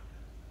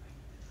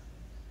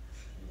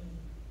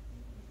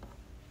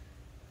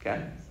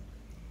 Okay?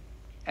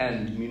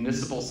 And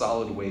municipal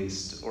solid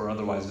waste, or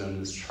otherwise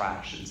known as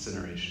trash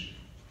incineration.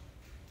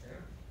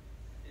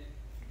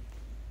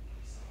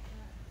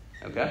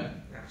 Okay?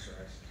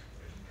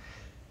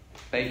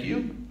 Thank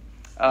you.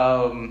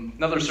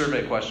 Another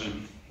survey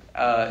question.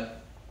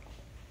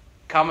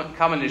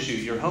 Common issue,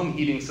 your home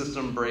heating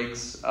system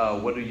breaks,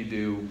 what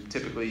do?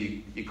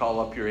 Typically, you call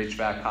up your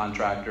HVAC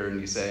contractor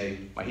and you say,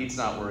 my heat's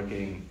not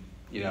working,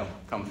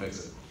 come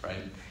fix it,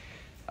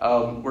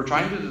 right? We're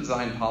trying to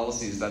design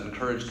policies that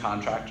encourage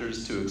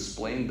contractors to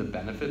explain the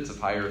benefits of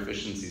higher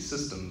efficiency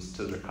systems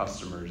to their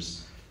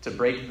customers to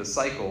break the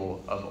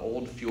cycle of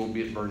old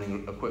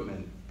fuel-burning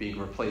equipment being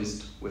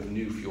replaced with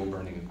new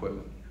fuel-burning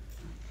equipment.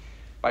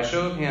 By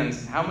show of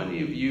hands, how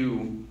many of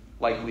you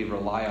likely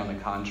rely on a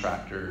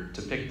contractor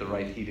to pick the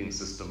right heating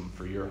system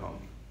for your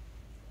home?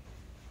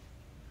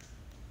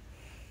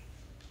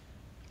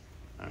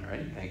 All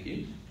right, thank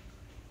you.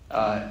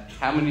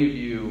 How many of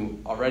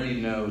you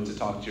already know to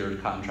talk to your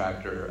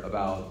contractor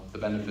about the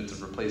benefits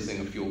of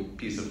replacing a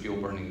piece of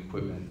fuel-burning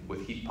equipment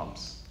with heat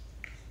pumps?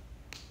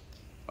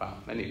 Wow,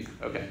 many.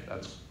 Okay,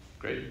 that's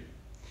great.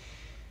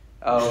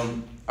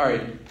 All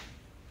right,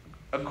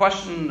 a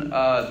question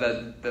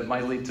that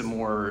might lead to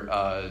more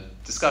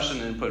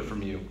discussion and input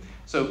from you.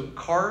 So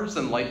cars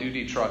and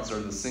light-duty trucks are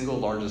the single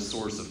largest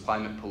source of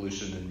climate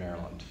pollution in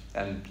Maryland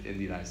and in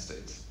the United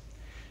States.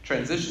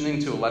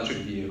 Transitioning to electric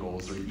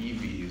vehicles, or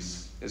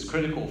EVs, is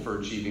critical for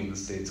achieving the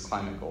state's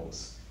climate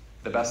goals.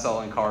 The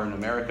best-selling car in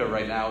America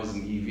right now is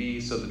an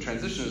EV, so the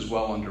transition is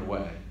well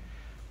underway.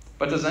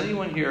 But does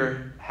anyone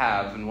here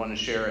have and want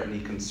to share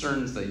any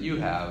concerns that you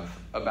have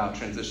about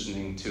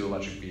transitioning to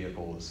electric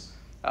vehicles?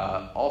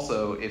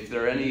 Also, if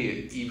there are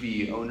any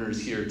EV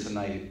owners here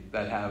tonight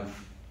that have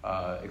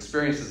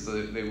experiences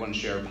that they want to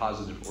share,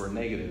 positive or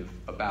negative,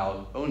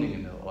 about owning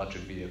an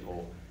electric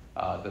vehicle,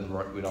 then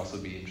we'd also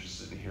be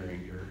interested in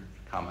hearing your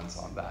comments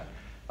on that.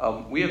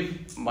 We have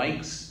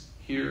mics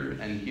here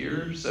and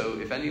here, so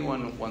if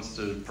anyone wants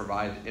to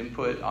provide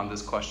input on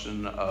this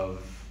question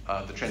of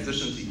the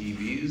transition to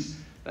EVs,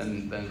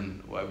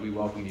 then we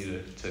welcome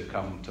you to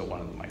come to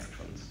one of the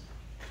microphones.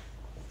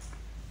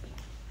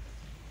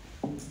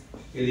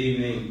 Good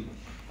evening.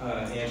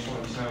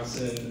 Antoine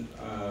Thompson,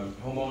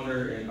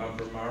 homeowner in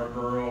Upper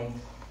Marlboro.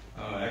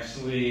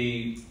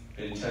 Actually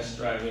been test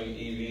driving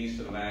EVs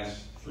for the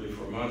last 3 or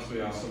 4 months.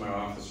 My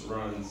office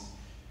runs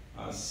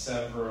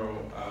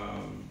several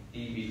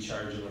EV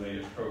charger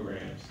related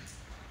programs.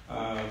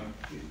 A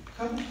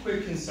couple of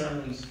quick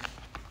concerns.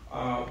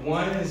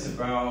 One is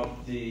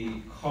about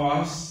the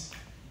cost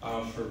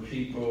for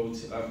people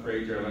to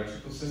upgrade their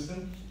electrical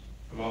system.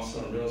 I'm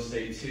also in real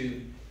estate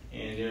too,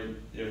 and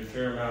there are a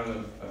fair amount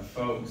of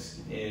folks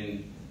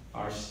in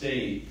our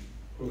state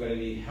who are going to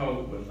need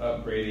help with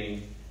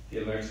upgrading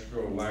the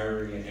electrical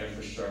wiring and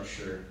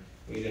infrastructure.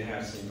 We need to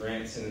have some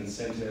grants and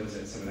incentives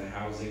at some of the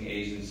housing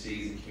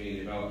agencies and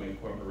community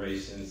development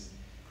corporations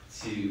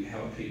to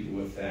help people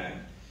with that.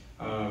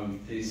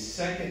 The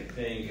second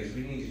thing is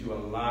we need to do a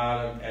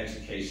lot of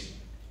education,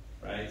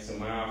 right? So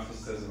my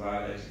office does a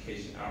lot of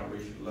education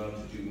outreach. We'd love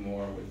to do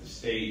more with the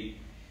state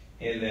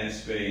in that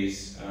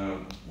space.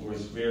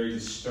 Was very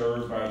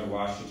disturbed by the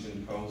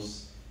Washington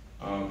Post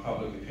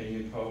public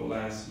opinion poll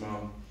last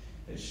month.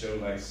 It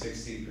showed like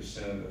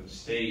 60% of the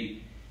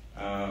state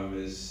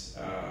is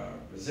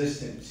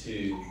resistant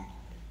to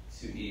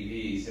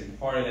EVs, and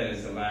part of that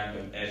is the lack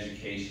of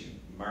education,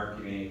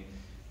 marketing.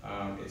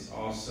 It's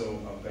also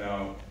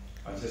about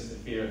just the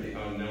fear of the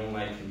unknown,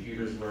 like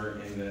computers were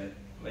in the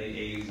late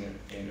 80s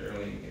and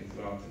early and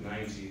throughout the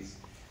 90s.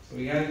 So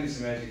we got to do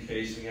some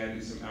education, we got to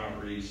do some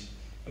outreach,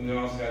 and we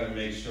also got to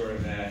make sure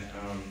that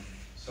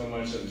so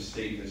much of the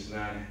state does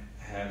not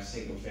have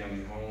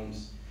single-family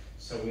homes.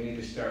 So we need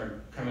to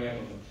start coming up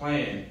with a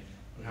plan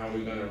on how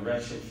we're going to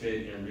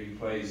retrofit and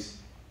replace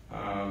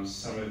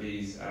some of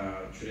these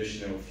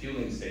traditional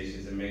fueling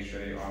stations and make sure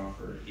they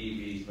offer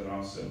EVs, but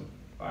also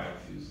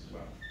biofuels as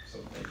well. So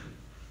thank you.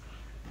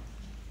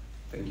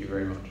 Thank you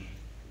very much.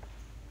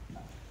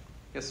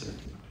 Yes, sir.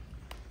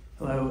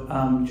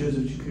 Hello,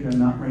 Joseph Chikuta,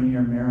 Mount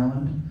Rainier,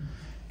 Maryland.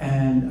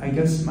 And I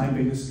guess my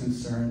biggest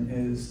concern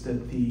is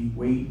that the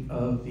weight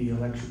of the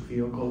electric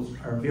vehicles,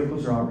 our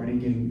vehicles are already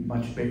getting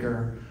much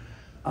bigger,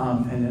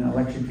 and then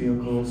electric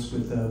vehicles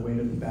with the weight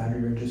of the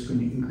battery are just going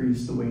to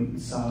increase the weight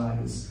and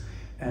size.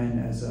 And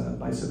as a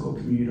bicycle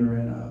commuter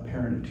and a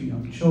parent of 2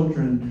 young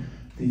children,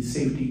 the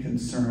safety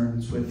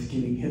concerns with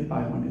getting hit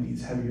by one of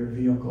these heavier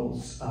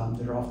vehicles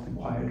that are often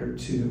quieter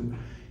too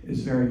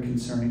is very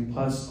concerning.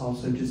 Plus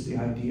also just the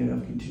idea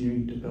of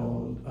continuing to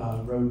build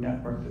a road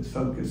network that's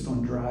focused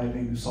on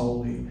driving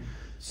solely,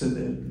 so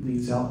that it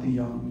leaves out the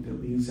young,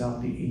 that leaves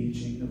out the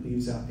aging, that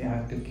leaves out the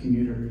active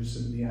commuters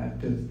and the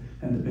active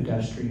and the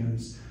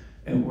pedestrians.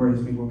 It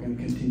worries me we're going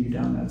to continue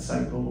down that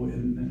cycle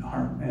and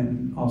harm,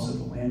 and also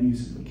the land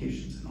use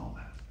implications and all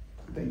that.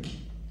 Thank you.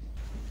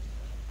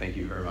 Thank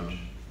you very much.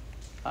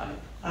 Hi.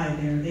 Hi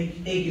there.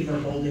 Thank you for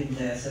holding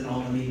this and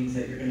all the meetings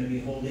that you're going to be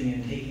holding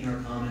and taking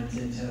our comments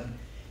into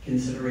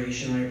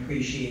consideration. I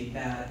appreciate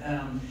that.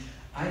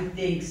 I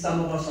think some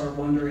of us are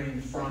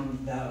wondering from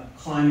the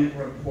climate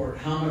report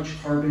how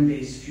much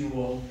carbon-based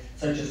fuel,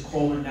 such as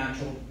coal and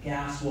natural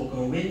gas, will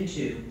go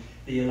into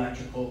the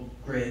electrical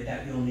grid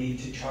that you'll need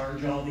to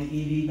charge all the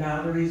EV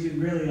batteries. We'd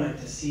really like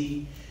to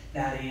see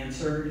that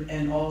answered.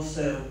 And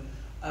also,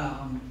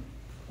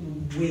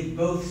 with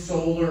both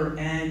solar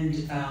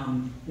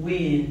and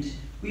wind,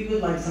 we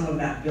would like some of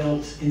that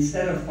built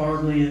instead of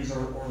farmlands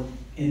or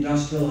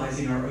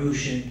industrializing our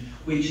ocean,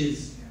 which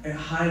is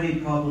highly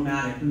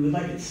problematic. We would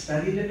like it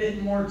studied a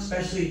bit more,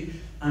 especially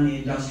on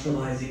the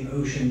industrializing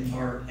ocean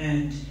part,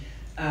 and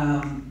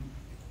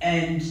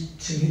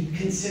to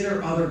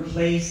consider other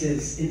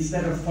places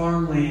instead of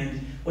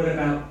farmland. What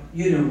about,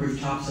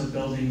 rooftops of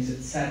buildings,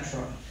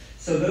 etc.?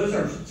 So those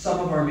are some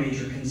of our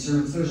major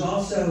concerns. There's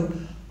also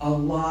a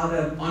lot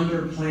of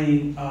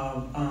underplaying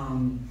of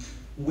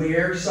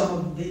where some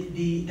of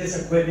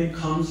this equipment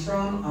comes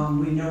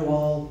from. We know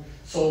all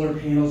solar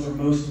panels, or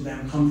most of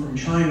them, come from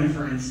China,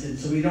 for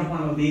instance, so we don't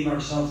want to leave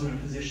ourselves in a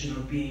position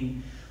of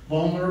being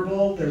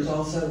vulnerable. There's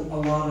also a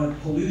lot of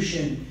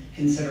pollution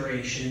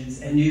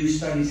considerations, and new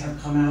studies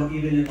have come out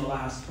even in the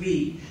last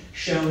week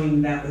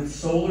showing that with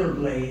solar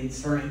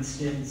blades, for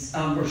instance,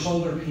 or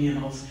solar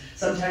panels,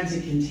 sometimes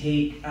it can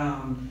take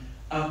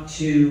up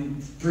to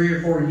 3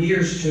 or 4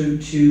 years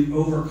to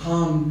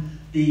overcome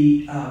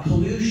the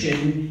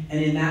pollution,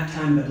 and in that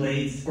time the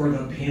blades or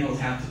the panels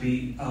have to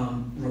be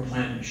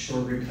replenished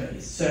or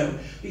replaced. So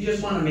we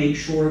just want to make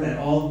sure that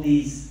all of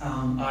these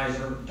I's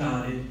are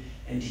dotted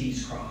and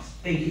T's crossed.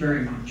 Thank you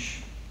very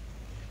much.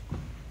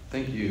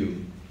 Thank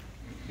you.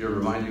 You're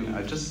reminding me,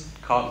 I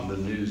just caught in the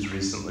news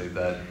recently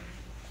that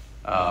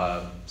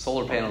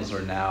solar panels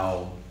are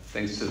now,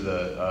 thanks to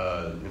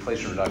the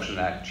Inflation Reduction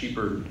Act,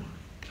 cheaper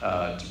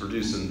to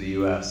produce in the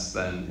US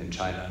than in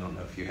China. I don't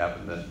know if you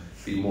happen to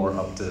be more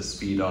up to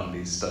speed on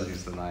these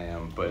studies than I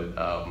am,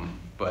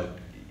 but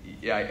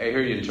yeah, I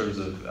hear you in terms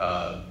of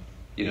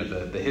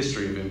the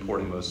history of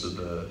importing most of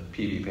the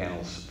PV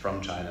panels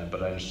from China,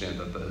 but I understand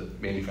that the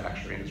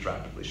manufacturing is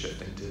rapidly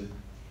shifting to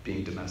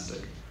being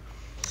domestic.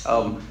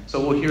 So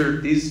we'll hear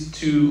these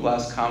two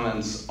last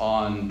comments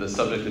on the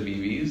subject of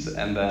EVs,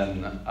 and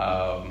then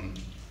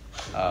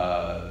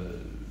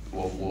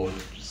we'll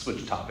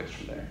switch topics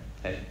from there.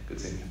 Hey, good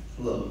seeing you.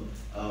 Hello,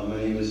 my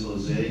name is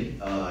Jose.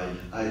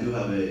 I do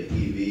have an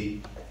EV,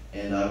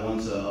 and I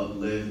want to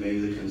uplift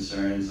maybe the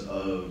concerns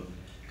of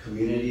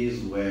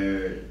communities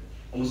where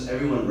almost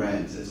everyone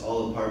rents. It's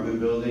all apartment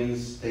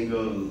buildings. Think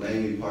of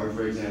Langley Park,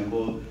 for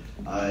example.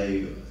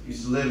 I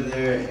used to live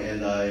there,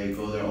 and I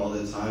go there all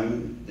the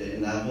time.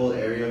 In that whole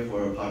area,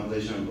 for a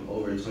population of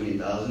over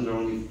 20,000, there are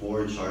only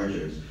 4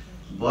 chargers.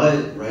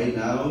 But right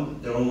now,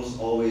 they're almost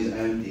always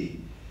empty.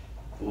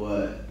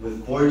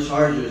 With 4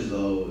 chargers,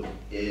 though,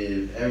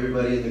 if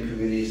everybody in the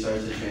community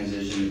starts to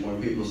transition, if more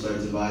people start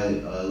to buy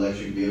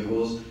electric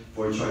vehicles,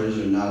 4 chargers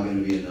are not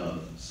going to be enough.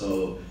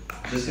 So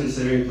just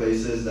considering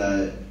places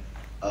that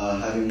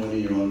having one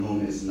in your own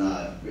home it's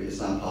not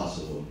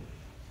possible.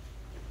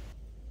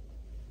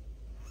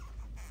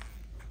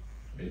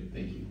 Great,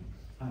 thank you.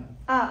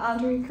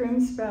 Andre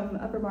Crooms from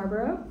Upper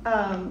Marlboro.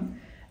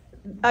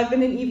 I've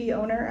been an EV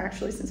owner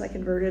actually since I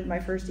converted my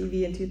first EV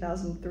in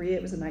 2003.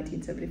 It was a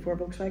 1974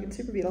 Volkswagen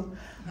Super Beetle.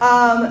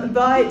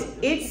 But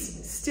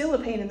it's still a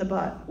pain in the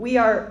butt. We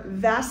are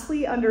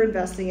vastly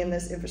underinvesting in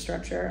this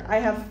infrastructure. I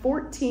have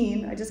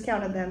 14, I just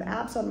counted them,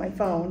 apps on my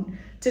phone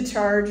to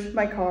charge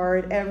my car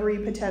at every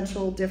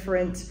potential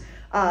different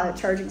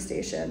charging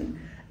station.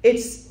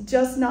 It's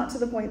just not to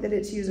the point that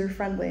it's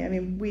user-friendly. I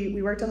mean,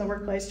 we worked on the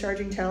Workplace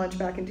Charging Challenge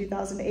back in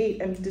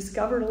 2008 and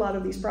discovered a lot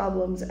of these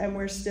problems, and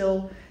we're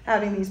still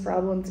having these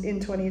problems in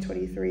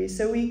 2023.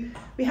 So we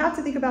have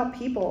to think about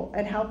people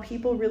and how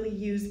people really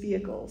use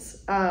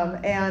vehicles.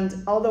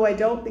 And although I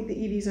don't think the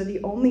EVs are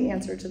the only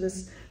answer to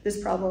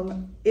this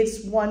problem,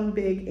 it's one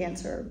big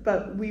answer.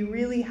 But we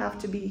really have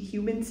to be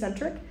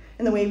human-centric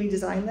in the way we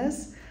design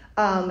this.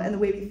 And the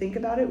way we think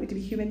about it. We have to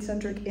be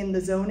human-centric in the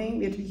zoning,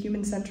 we have to be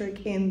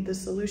human-centric in the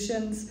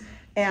solutions,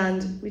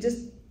 and we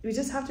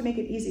just have to make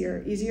it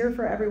easier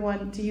for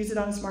everyone to use it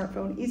on a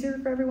smartphone, easier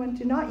for everyone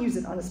to not use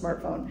it on a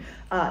smartphone,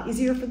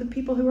 easier for the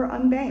people who are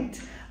unbanked,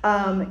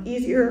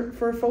 easier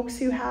for folks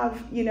who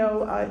have,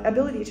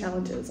 ability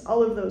challenges,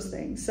 all of those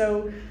things.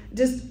 So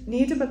just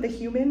need to put the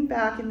human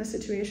back in the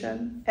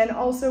situation, and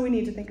also we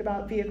need to think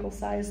about vehicle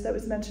size that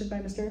was mentioned by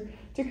Mr.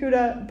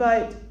 Takuda,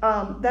 but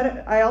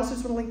that I also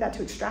just want to link that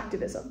to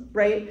extractivism,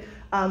 right?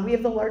 We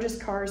have the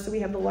largest cars, so we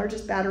have the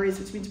largest batteries,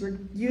 which means we're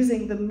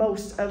using the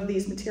most of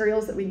these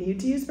materials that we need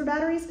to use for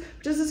batteries,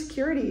 which is a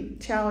security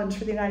challenge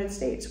for the United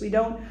States. We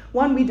don't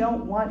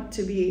want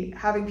to be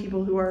having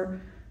people who are,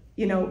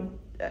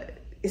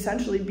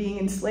 essentially being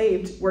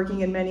enslaved,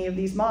 working in many of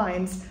these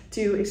mines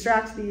to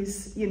extract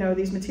these,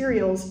 these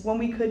materials, when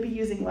we could be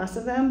using less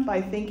of them by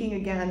thinking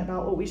again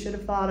about what we should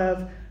have thought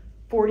of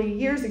 40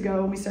 years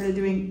ago when we started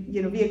doing,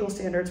 vehicle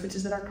standards, which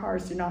is that our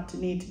cars do not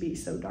need to be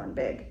so darn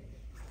big.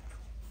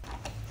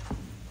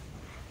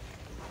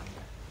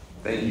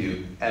 Thank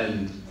you.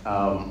 And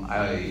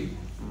I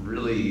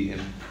really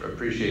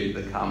appreciate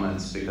the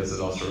comments because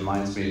it also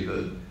reminds me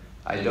that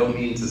I don't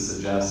mean to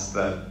suggest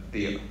that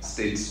the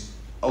state's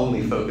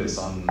only focus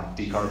on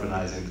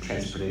decarbonizing the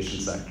transportation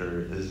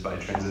sector is by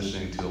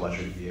transitioning to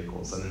electric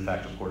vehicles. And in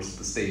fact, of course,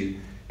 the state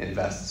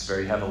invests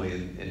very heavily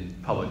in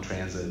public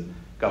transit.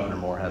 Governor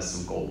Moore has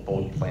some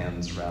bold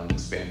plans around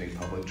expanding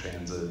public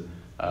transit,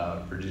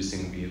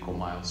 reducing vehicle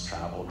miles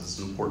traveled. It's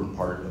an important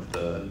part of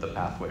the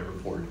pathway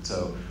report.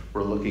 So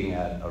we're looking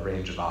at a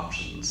range of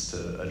options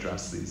to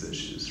address these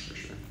issues for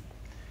sure.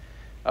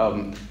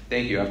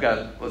 Thank you. I've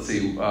got, let's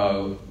see,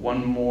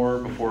 one more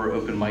before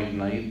open mic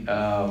night.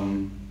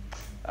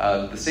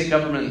 The state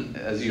government,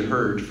 as you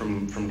heard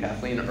from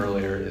Kathleen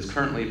earlier, is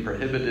currently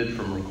prohibited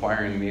from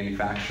requiring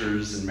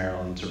manufacturers in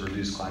Maryland to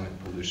reduce climate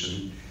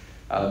pollution.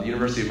 The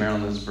University of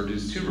Maryland has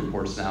produced 2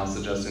 reports now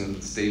suggesting that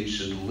the state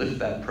should lift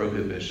that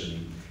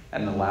prohibition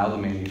and allow the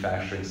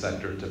manufacturing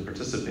sector to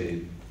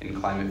participate in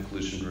climate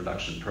pollution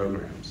reduction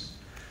programs.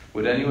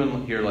 Would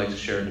anyone here like to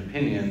share an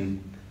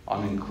opinion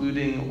on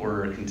including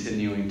or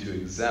continuing to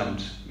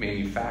exempt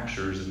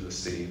manufacturers in the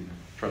state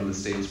from the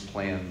state's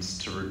plans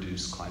to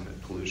reduce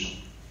climate pollution?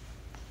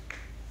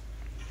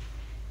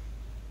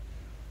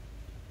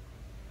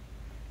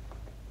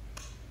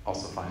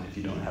 Also fine if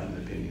you don't have an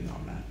opinion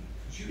on that.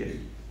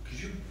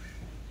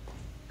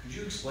 Could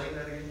you explain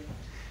that again?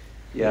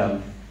 Yeah.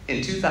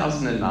 In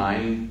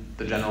 2009,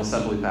 the General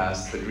Assembly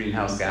passed the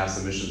Greenhouse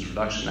Gas Emissions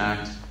Reduction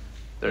Act.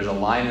 There's a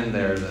line in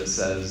there that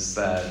says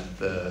that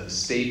the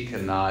state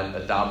cannot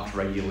adopt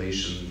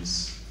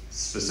regulations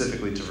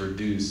specifically to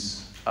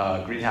reduce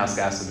greenhouse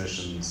gas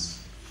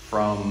emissions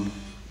from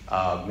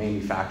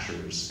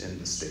manufacturers in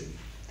the state.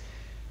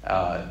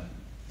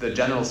 The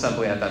General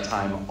Assembly at that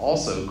time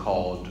also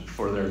called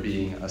for there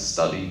being a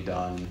study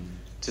done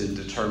to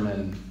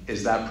determine,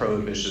 is that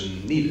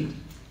prohibition needed?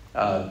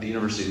 The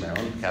University of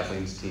Maryland,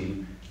 Kathleen's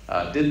team,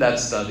 did that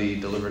study,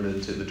 delivered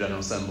it to the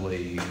General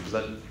Assembly, was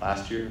that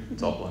last year?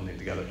 It's all blending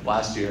together.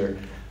 Last year,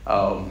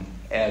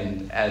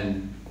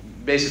 and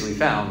basically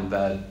found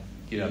that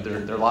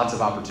there are lots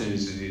of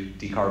opportunities to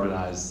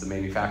decarbonize the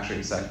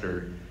manufacturing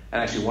sector.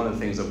 And actually one of the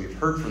things that we've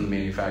heard from the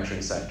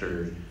manufacturing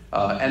sector,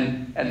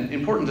 and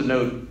important to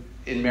note,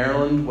 in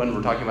Maryland, when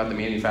we're talking about the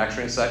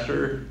manufacturing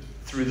sector,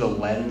 through the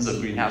lens of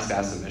greenhouse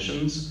gas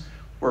emissions,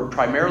 we're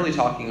primarily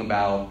talking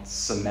about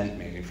cement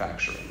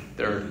manufacturing.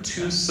 There are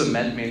 2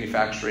 cement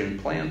manufacturing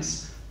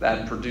plants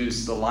that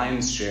produce the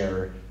lion's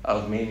share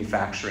of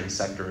manufacturing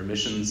sector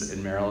emissions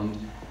in Maryland.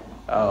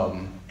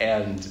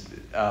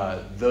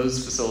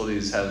 Those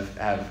facilities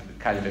have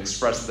kind of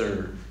expressed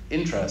their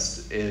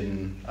interest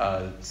in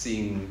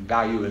seeing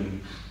value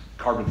in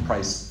carbon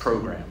price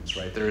programs,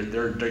 right? They're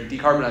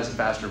decarbonizing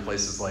faster in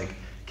places like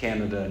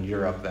Canada and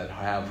Europe that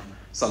have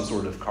some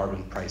sort of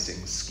carbon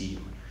pricing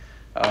scheme.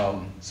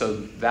 So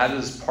that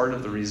is part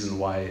of the reason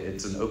why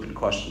it's an open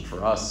question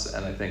for us,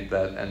 and I think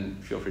that,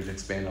 and feel free to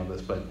expand on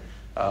this, but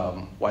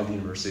why the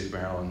University of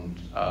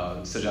Maryland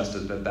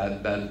suggested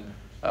that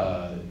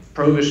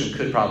prohibition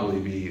could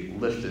probably be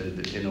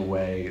lifted in a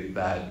way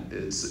that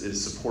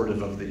is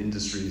supportive of the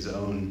industry's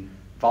own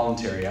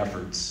voluntary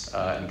efforts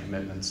and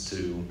commitments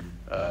to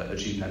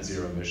achieve net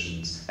zero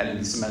emissions. And in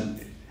the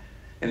cement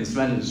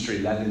industry,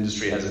 that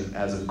industry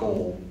has a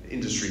goal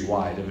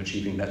industry-wide of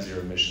achieving net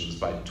zero emissions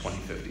by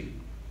 2050.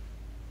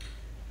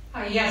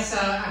 Yes,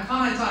 a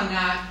comment on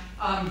that,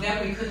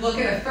 that we could look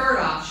at a third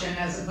option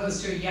as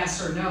opposed to a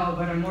yes or no,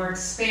 but a more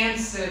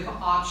expansive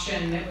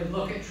option that would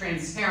look at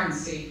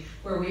transparency,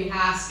 where we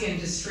ask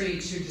industry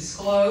to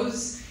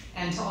disclose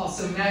and to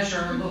also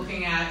measure,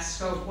 looking at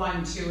scope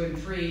 1, 2, and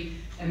 3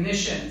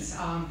 emissions.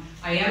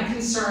 I am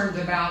concerned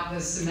about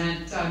the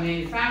cement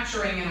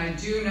manufacturing, and I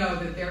do know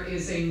that there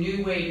is a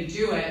new way to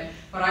do it,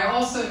 but I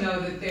also know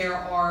that there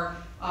are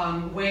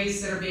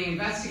ways that are being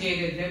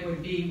investigated that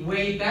would be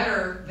way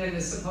better than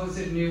the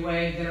supposed new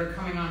way that are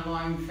coming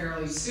online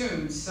fairly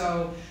soon.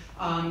 So,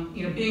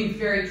 being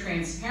very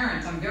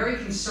transparent, I'm very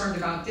concerned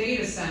about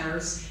data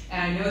centers,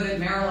 and I know that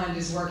Maryland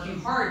is working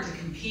hard to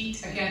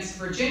compete against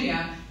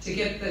Virginia to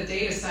get the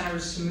data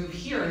centers to move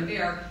here, and they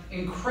are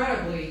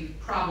incredibly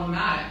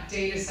problematic.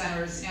 Data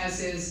centers, as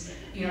is,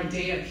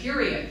 data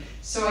period.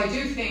 So I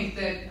do think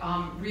that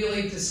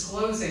really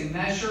disclosing,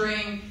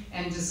 measuring,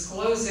 and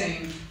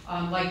disclosing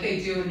like they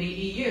do in the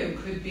EU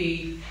could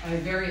be a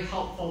very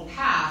helpful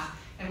path,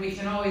 and we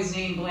can always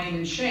name, blame,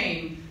 and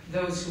shame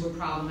those who are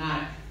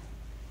problematic.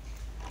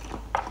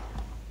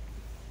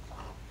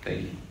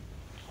 Thank you.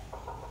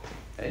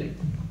 Hey.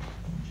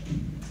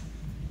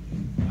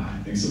 Hi,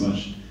 thanks so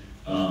much.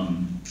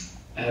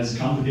 As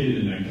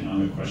complicated an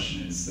economic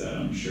question as that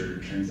I'm sure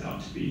it turns out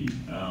to be,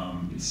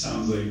 it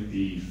sounds like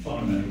the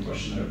fundamental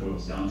question that it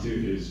boils down to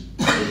is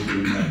what are we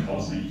doing that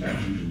cause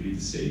manufacturing to leave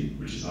the state,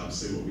 which is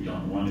obviously what we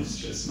don't want. It's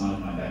just not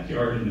in my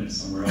backyard, and if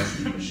somewhere else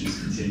the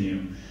emissions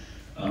continue.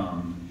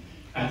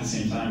 At the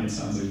same time, it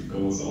sounds like the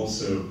goal is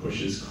also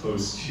push as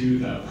close to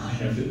that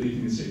line of it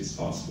leaving the state as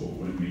possible.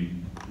 When we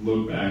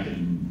look back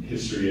in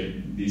history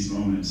at these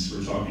moments,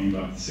 we're talking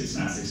about the 6th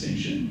mass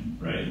extinction,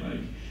 right?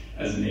 Like,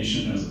 as a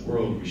nation, as a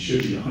world, we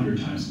should be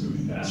 100 times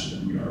moving faster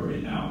than we are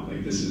right now.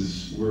 Like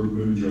we're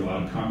moving through a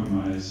lot of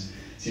compromise.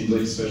 Seems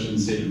like, especially in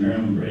the state of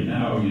Maryland right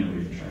now, we have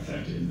a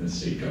trifecta in the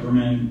state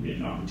government. We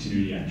have an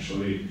opportunity to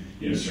actually,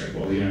 strike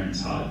while the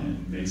iron's hot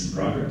and make some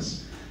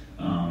progress.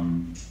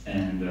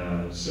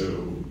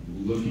 So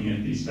looking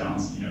at these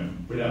balances,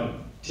 without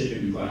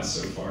tipping the glass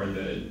so far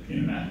that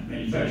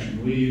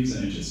manufacturing leaves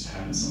and it just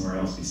happens somewhere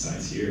else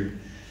besides here,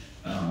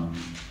 and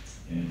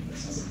that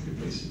sounds like a good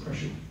place to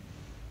crush it.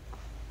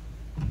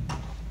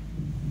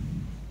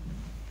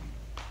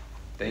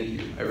 Thank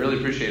you. I really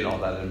appreciate all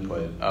that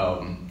input,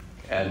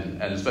 and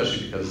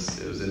especially because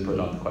it was input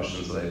on the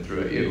questions that I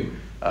threw at you.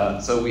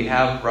 So we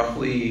have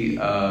roughly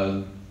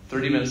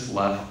 30 minutes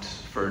left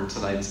for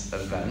tonight's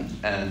event,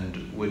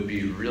 and would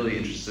be really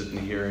interested in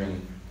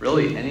hearing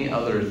really any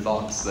other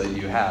thoughts that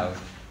you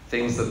have,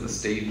 things that the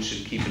state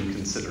should keep in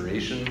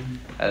consideration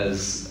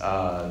as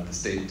the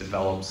state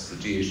develops the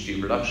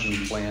GHG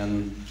reduction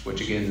plan,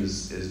 which again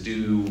is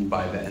due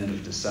by the end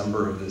of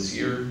December of this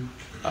year.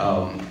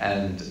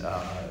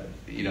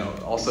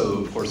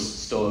 Also, of course,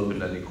 still open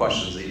to any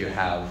questions that you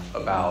have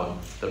about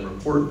the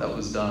report that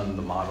was done,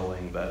 the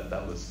modeling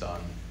that was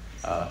done.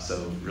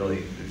 So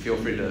really, feel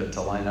free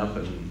to line up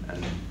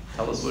and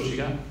tell us what you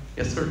got.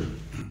 Yes, sir.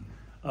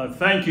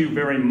 Thank you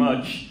very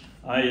much.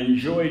 I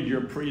enjoyed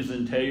your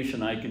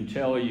presentation. I can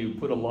tell you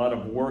put a lot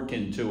of work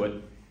into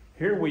it.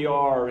 Here we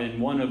are in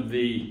one of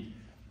the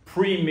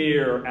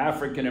premier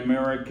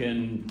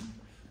African-American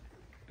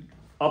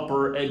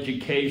upper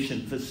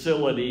education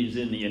facilities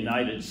in the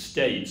United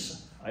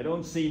States. I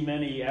don't see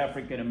many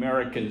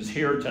African-Americans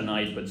here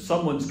tonight, but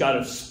someone's got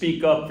to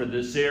speak up for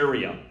this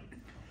area.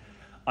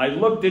 I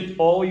looked at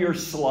all your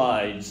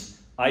slides.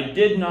 I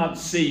did not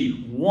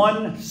see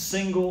one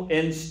single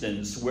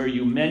instance where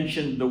you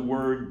mentioned the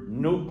word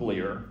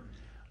nuclear.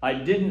 I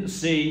didn't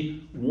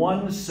see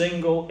one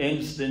single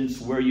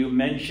instance where you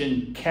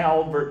mentioned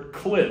Calvert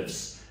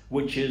Cliffs,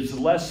 which is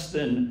less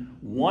than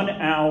 1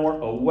 hour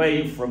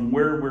away from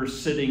where we're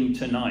sitting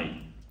tonight.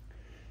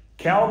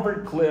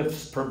 Calvert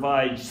Cliffs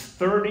provides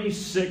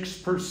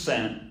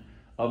 36%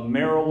 of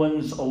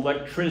Maryland's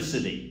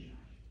electricity,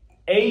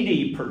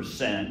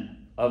 80%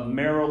 of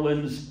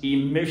Maryland's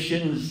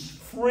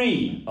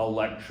emissions-free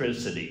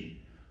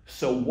electricity.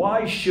 So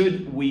why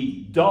should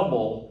we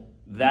double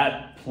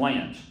that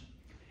plant?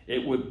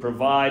 It would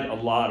provide a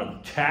lot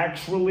of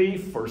tax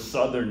relief for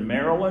Southern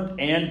Maryland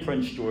and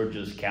Prince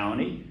George's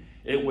County.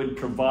 It would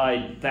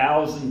provide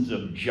thousands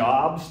of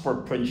jobs for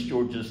Prince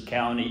George's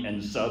County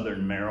and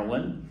Southern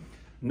Maryland.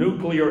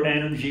 Nuclear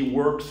energy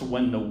works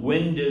when the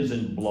wind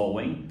isn't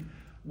blowing,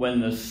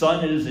 when the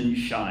sun isn't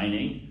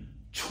shining,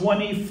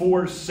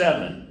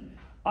 24/7.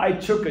 I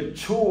took a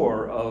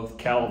tour of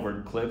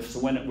Calvert Cliffs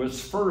when it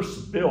was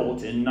first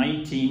built in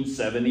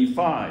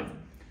 1975.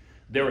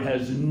 There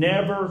has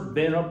never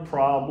been a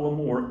problem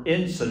or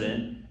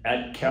incident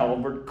at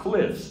Calvert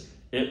Cliffs.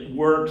 It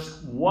works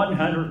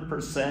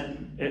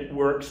 100%. It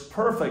works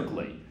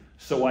perfectly.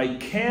 So I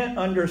can't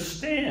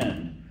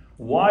understand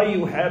why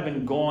you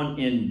haven't gone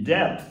in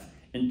depth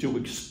into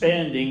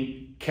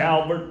expanding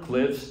Calvert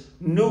Cliffs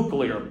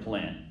nuclear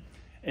plant.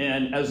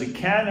 And as a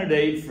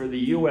candidate for the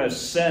U.S.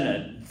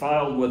 Senate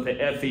filed with the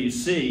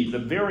FEC, the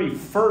very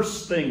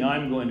first thing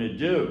I'm going to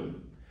do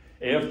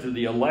after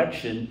the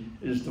election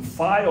is to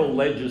file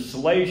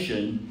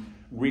legislation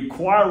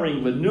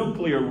requiring the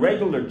Nuclear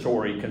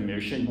Regulatory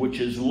Commission, which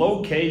is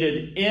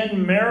located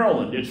in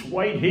Maryland, it's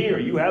right here,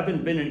 you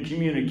haven't been in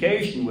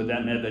communication with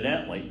them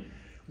evidently,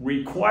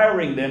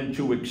 requiring them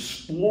to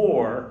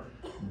explore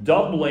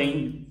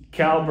doubling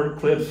Calvert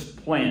Cliffs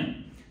plant.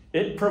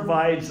 It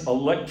provides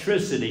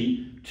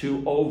electricity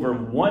to over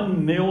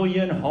 1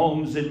 million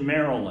homes in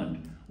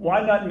Maryland.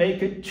 Why not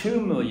make it 2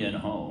 million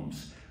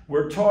homes?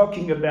 We're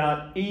talking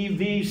about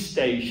EV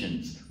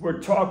stations. We're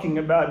talking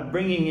about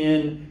bringing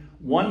in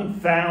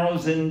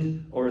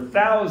 1,000 or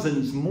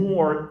thousands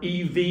more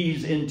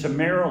EVs into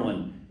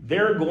Maryland.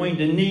 They're going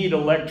to need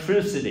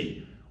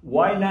electricity.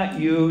 Why not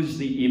use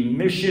the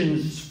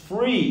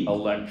emissions-free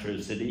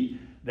electricity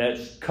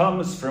that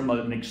comes from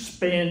an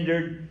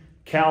expanded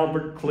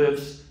Calvert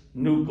Cliffs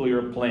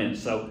nuclear plant?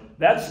 So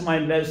that's my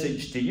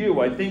message to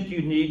you. I think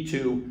you need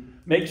to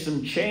make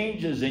some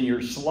changes in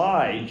your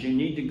slides. You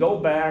need to go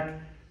back,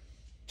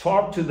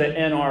 talk to the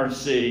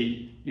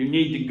NRC. You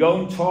need to go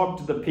and talk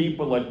to the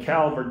people at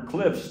Calvert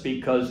Cliffs,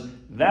 because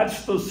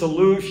that's the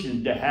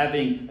solution to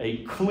having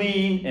a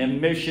clean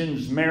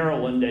emissions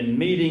Maryland and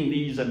meeting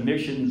these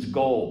emissions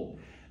goals.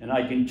 And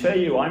I can tell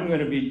you, I'm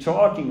going to be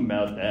talking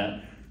about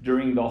that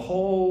during the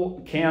whole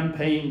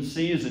campaign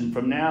season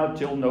from now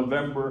till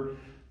November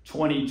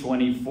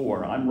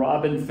 2024. I'm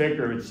Robin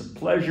Ficker. It's a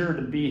pleasure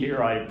to be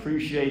here. I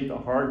appreciate the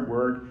hard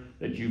work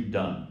that you've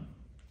done.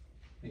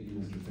 Thank you,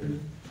 Mr. Ficker.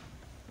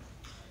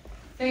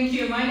 Thank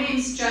you. My name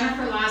is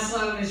Jennifer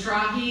Laszlo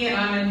Mizrahi, and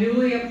I'm a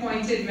newly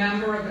appointed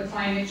member of the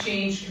Climate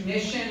Change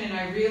Commission, and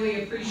I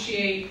really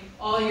appreciate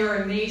all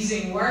your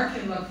amazing work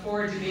and look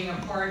forward to being a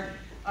part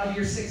of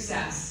your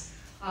success.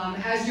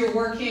 As you're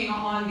working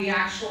on the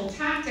actual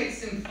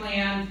tactics and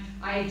plan,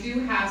 I do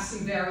have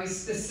some very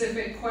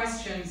specific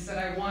questions that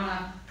I want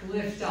to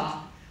lift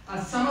up.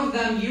 Some of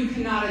them you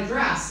cannot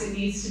address. It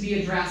needs to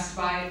be addressed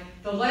by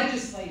the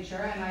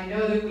legislature, and I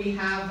know that we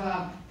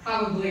have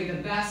probably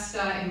the best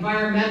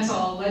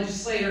environmental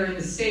legislator in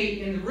the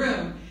state in the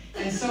room.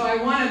 And so I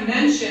want to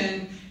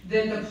mention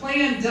that the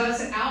plan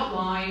does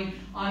outline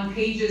on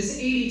pages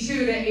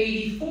 82 to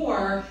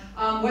 84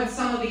 what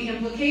some of the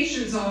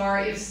implications are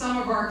if some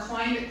of our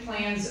climate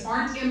plans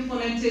aren't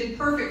implemented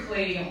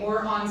perfectly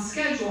or on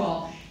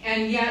schedule,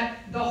 and yet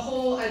the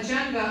whole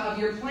agenda of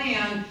your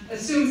plan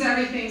assumes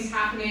everything's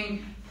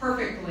happening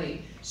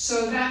perfectly.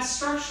 So that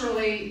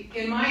structurally,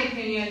 in my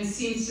opinion,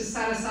 seems to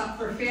set us up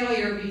for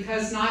failure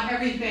because not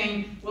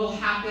everything will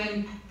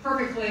happen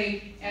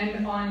perfectly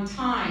and on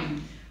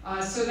time.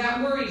 So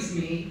that worries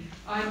me.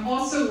 I'm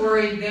also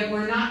worried that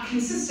we're not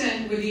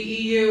consistent with the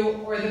EU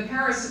or the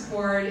Paris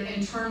Accord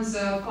in terms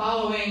of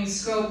following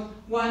scope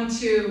 1,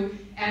 2,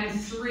 and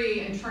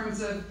 3 in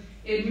terms of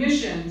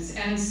emissions.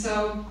 And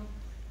so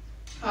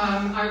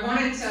I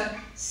wanted to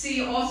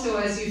see also,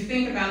 as you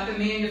think about the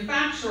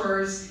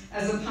manufacturers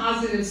as a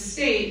positive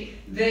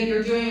state, that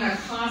you're doing a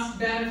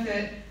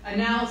cost-benefit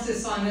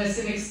analysis on this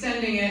and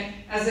extending it,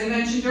 as I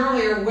mentioned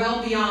earlier,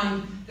 well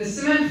beyond the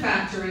cement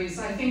factories.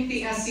 I think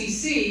the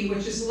SEC,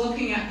 which is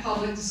looking at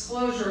public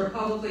disclosure of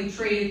publicly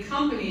traded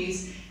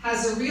companies,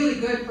 has a really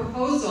good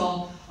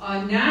proposal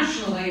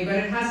nationally, but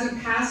it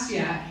hasn't passed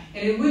yet.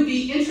 And it would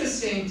be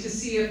interesting to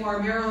see if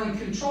our Maryland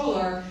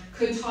controller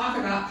could talk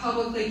about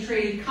publicly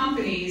traded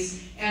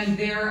companies and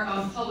their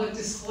public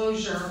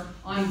disclosure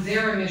on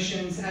their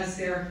emissions as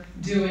they're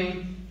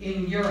doing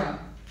in Europe.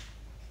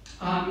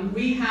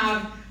 We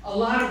have a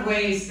lot of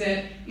ways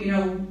that,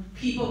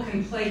 people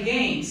can play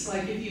games.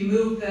 Like if you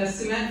move the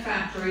cement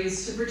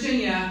factories to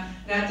Virginia,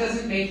 that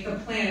doesn't make the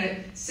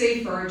planet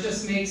safer. It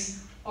just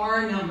makes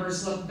our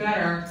numbers look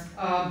better,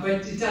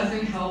 but it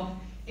doesn't help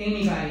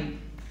anybody.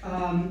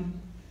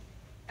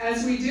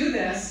 As we do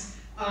this,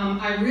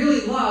 I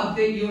really love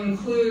that you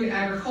include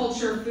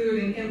agriculture,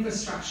 food, and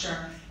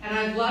infrastructure. And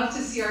I'd love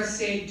to see our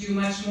state do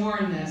much more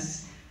in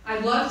this.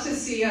 I'd love to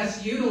see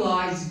us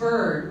utilize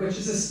BIRD, which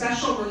is a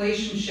special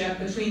relationship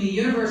between the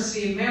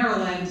University of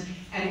Maryland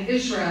and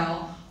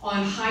Israel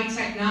on high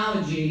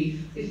technology.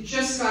 It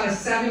just got a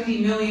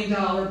 $70 million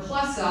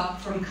plus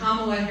up from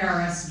Kamala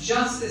Harris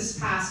just this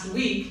past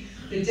week,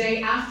 the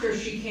day after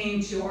she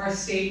came to our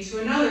state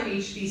to another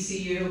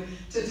HBCU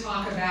to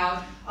talk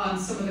about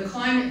some of the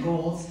climate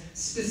goals,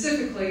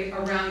 specifically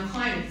around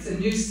climate. It's a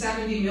new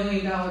 $70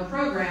 million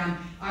program.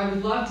 I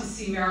would love to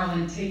see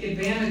Maryland take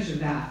advantage of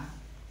that.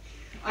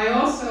 I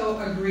also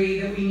agree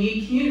that we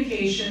need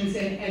communications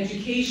and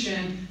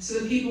education so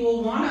that people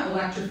will want to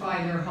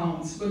electrify their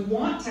homes, would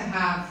want to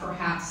have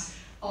perhaps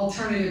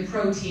alternative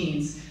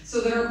proteins,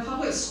 so that our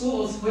public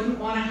schools wouldn't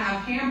want to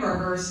have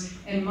hamburgers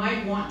and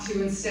might want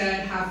to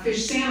instead have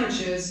fish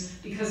sandwiches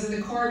because of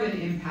the carbon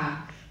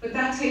impact. But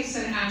that takes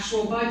an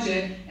actual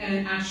budget and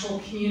an actual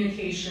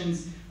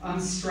communications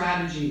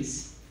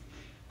strategies.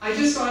 I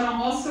just want to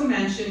also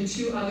mention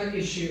two other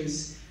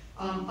issues.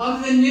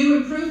 Of the new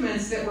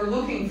improvements that we're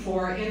looking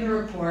for in the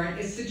report,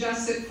 it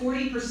suggests that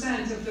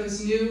 40% of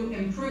those new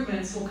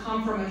improvements will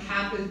come from a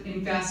Cap and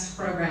Invest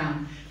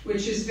program,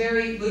 which is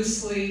very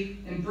loosely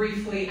and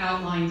briefly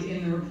outlined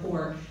in the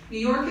report. New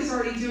York is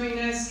already doing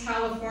this,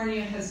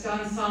 California has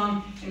done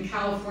some, and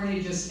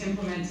California just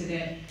implemented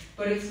it.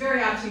 But it's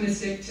very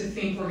optimistic to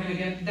think we're going to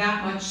get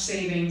that much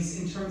savings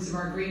in terms of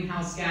our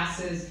greenhouse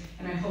gases,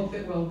 and I hope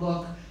that we'll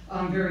look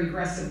very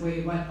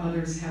aggressively at what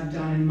others have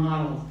done and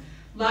modeled.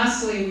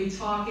 Lastly, we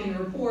talk in the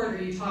report,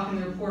 or you talk in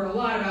the report a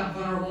lot about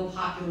vulnerable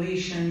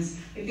populations.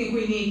 I think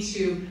we need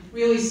to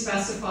really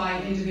specify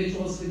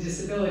individuals with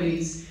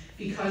disabilities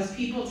because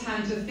people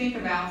tend to think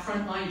about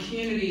frontline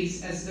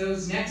communities as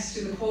those next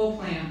to the coal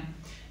plant.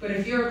 But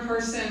if you're a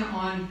person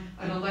on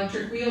an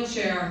electric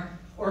wheelchair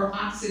or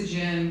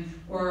oxygen,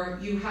 or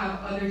you have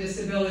other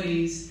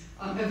disabilities,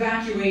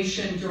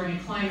 evacuation during a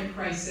climate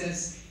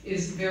crisis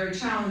is very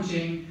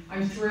challenging.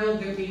 I'm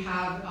thrilled that we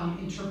have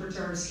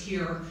interpreters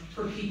here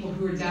for people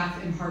who are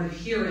deaf and hard of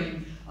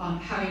hearing.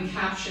 Having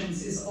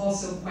captions is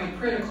also quite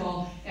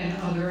critical, and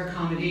other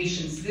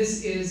accommodations.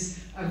 This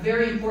is a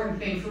very important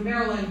thing for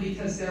Maryland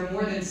because there are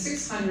more than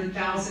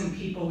 600,000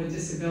 people with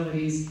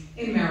disabilities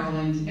in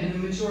Maryland, and the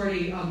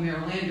majority of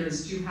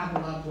Marylanders do have a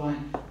loved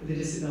one with a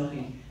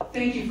disability.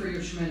 Thank you for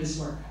your tremendous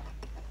work.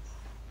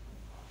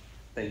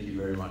 Thank you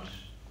very much.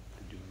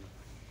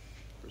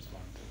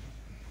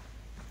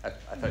 I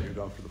thought you were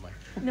going for the mic.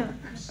 No.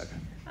 Okay.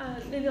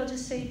 Maybe I'll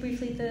just say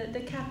briefly, the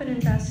Cap and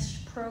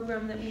Invest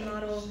program that we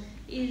model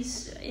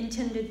is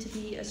intended to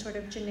be a sort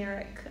of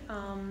generic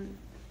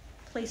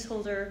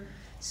placeholder,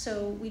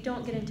 so we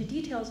don't get into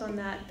details on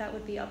that. That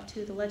would be up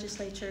to the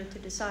legislature to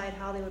decide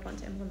how they would want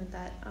to implement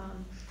that.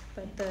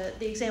 But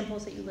the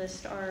examples that you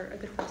list are a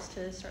good place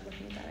to start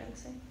looking at that, I would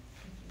say.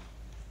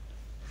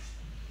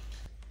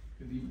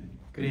 Good evening.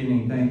 Good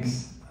evening,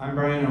 thanks. I'm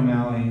Brian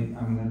O'Malley.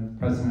 I'm the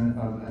president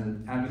of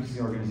an advocacy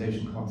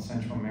organization called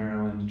Central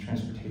Maryland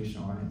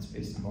Transportation Alliance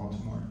based in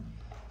Baltimore.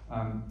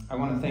 I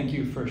want to thank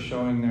you for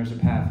showing there's a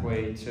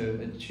pathway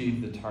to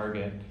achieve the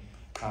target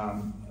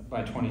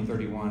by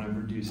 2031 of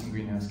reducing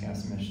greenhouse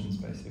gas emissions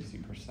by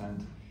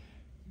 60%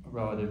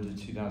 relative to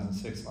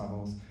 2006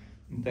 levels.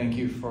 And thank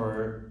you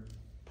for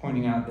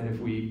pointing out that if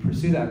we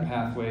pursue that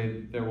pathway,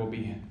 there will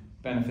be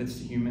benefits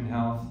to human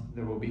health,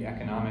 there will be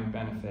economic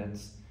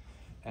benefits.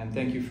 And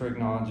thank you for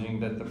acknowledging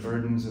that the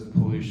burdens of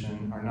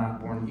pollution are not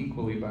borne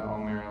equally by all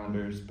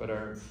Marylanders, but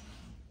are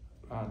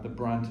the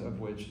brunt of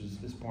which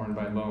is borne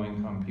by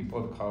low-income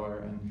people of color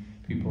and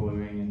people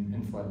living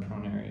in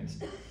flood-prone areas.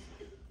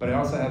 But I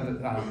also have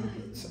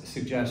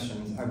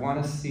suggestions. I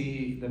want to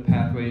see the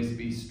pathways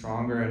be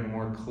stronger and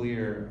more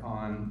clear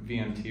on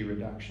VMT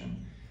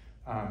reduction.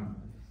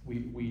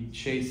 We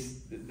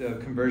chase the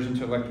conversion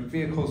to electric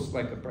vehicles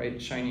like a bright,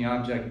 shiny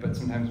object, but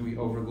sometimes we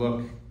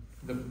overlook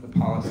the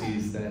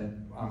policies that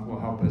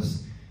will help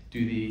us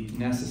do the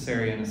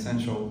necessary and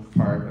essential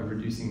part of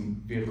reducing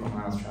vehicle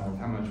miles traveled,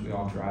 how much we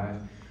all drive.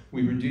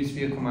 We reduced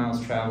vehicle miles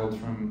traveled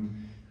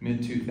from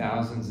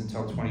mid-2000s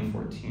until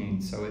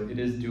 2014, so it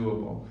is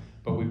doable,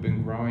 but we've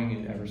been growing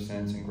it ever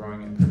since and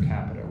growing it per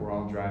capita. We're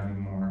all driving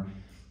more.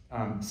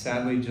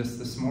 Sadly, just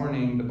this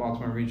morning, the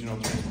Baltimore Regional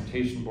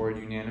Transportation Board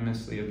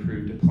unanimously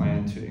approved a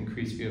plan to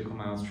increase vehicle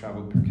miles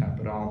traveled per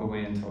capita all the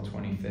way until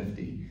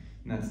 2050.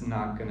 And that's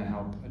not going to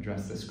help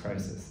address this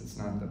crisis. It's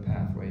not the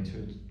pathway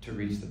to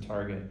reach the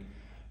target.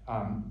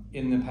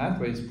 In the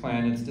Pathways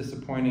plan, it's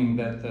disappointing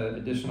that the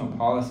additional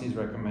policies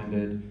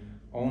recommended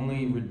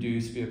only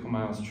reduce vehicle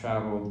miles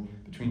traveled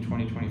between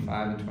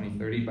 2025 and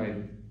 2030 by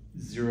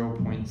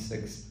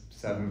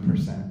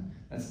 0.67%.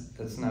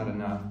 That's not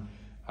enough.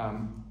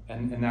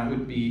 And that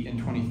would be in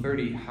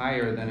 2030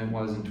 higher than it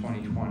was in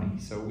 2020.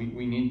 So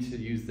we need to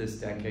use this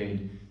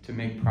decade to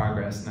make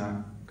progress,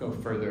 not go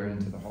further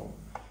into the hole.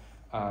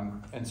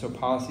 And so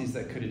policies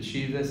that could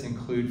achieve this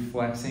include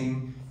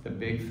flexing the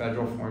big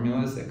federal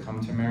formulas that come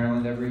to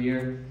Maryland every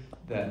year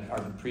that our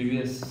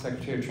previous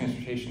Secretary of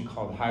Transportation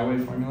called highway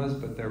formulas,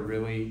 but they're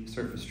really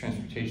surface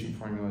transportation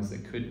formulas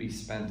that could be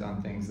spent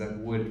on things that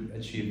would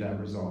achieve that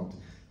result.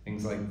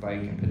 Things like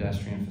bike and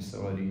pedestrian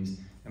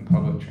facilities and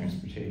public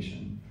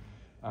transportation.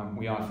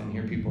 We often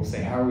hear people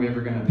say, how are we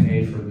ever going to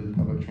pay for the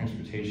public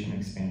transportation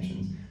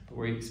expansions? But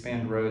we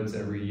expand roads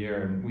every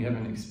year, and we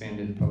haven't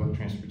expanded public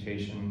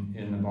transportation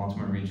in the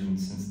Baltimore region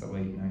since the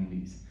late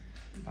 90s.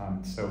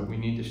 So we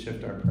need to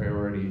shift our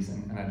priorities,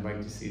 and I'd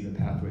like to see the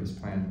Pathways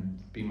plan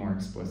be more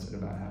explicit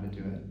about how to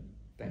do it.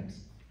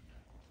 Thanks.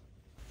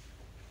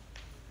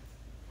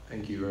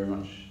 Thank you very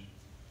much.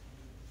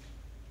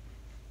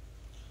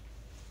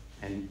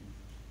 And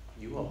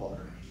you all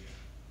are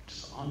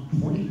just on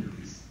point.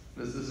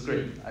 This is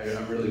great.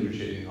 I'm really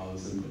appreciating all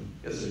this input.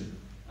 Yes, sir.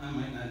 I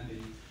might not be.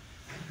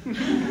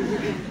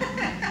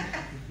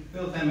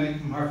 Bill Temmick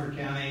from Harford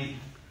County.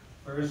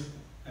 First,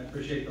 I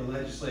appreciate the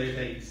legislature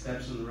taking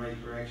steps in the right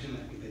direction.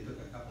 I think they took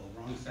a couple of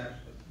wrong steps,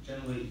 but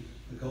generally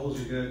the goals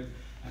are good.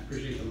 I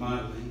appreciate the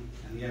modeling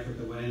and the effort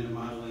that went into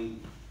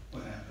modeling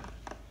what happened.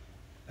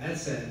 That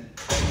said,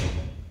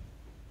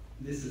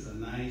 this is a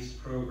nice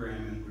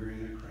program and we're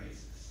in a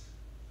crisis.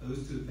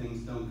 Those two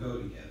things don't go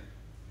together.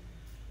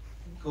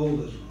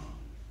 Goal is wrong.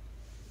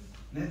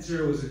 Net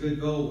zero was a good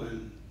goal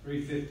when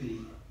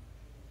 350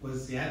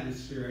 was the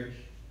atmospheric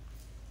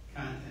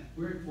content.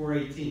 We're at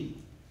 418.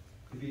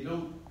 If you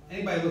don't,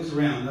 anybody looks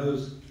around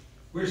knows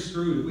we're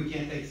screwed if we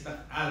can't take stuff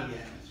out of the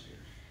atmosphere.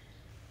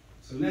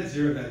 So net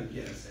zero doesn't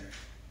get us there.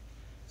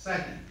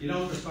 Second, you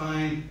don't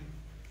define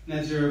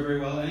net zero very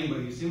well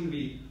anyway. You seem to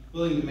be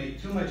willing to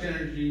make too much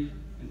energy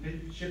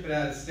and ship it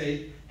out of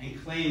state and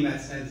claim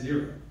that's net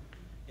zero.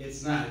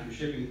 It's not.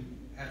 If you're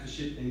have to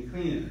ship in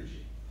clean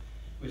energy,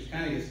 which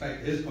kind of gets back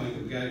to his point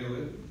that we got to go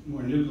with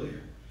more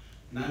nuclear.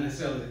 Not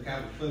necessarily the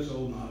Calvert Cliffs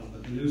old model,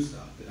 but the new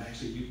stuff that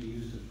actually you can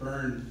use to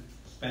burn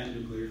spent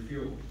nuclear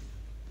fuel.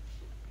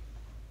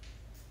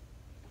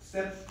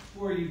 Step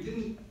 4,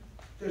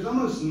 there's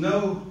almost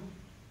nothing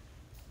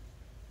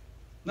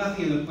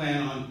in the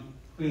plan on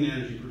clean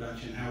energy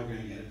production, how we're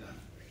going to get it done.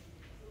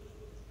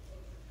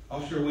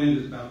 Offshore wind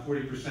is about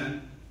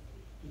 40%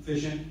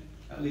 efficient.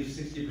 At least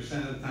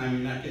 60% of the time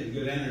you're not getting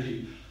good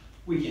energy.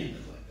 We can't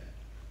live like that.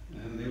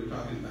 And they were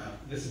talking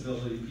about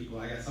disability people.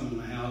 I got some in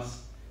my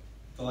house.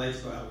 If the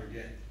lights go out, we're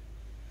dead.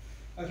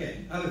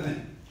 Okay, other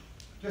thing.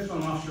 Just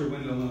on offshore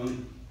wind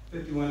alone,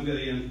 $51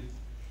 billion.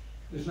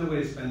 There's no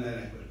way to spend that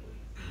equitably.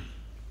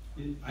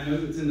 I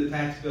know it's in the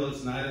tax bill,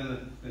 it's not in the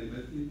thing,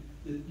 but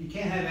you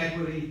can't have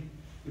equity.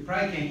 You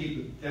probably can't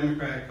keep the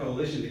Democratic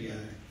coalition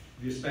together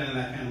if you're spending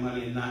that kind of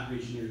money and not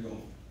reaching your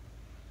goal.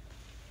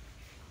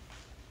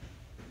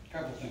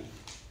 Couple things.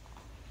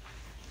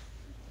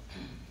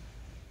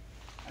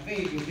 I think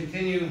you can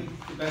continue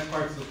the best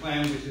parts of the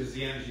plan, which is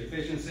the energy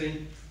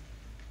efficiency,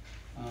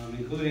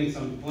 including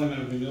some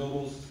deployment of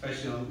renewables,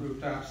 especially on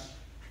rooftops.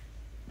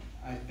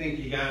 I think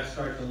you got to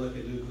start to look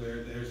at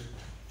nuclear. There's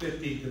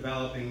 50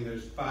 developing.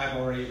 There's 5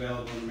 already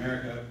available in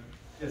America.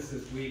 Just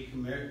this week,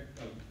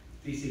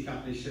 DC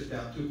companies shipped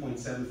out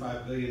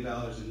 $2.75 billion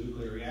in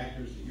nuclear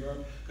reactors to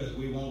Europe because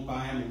we won't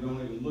buy them and we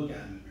won't even look at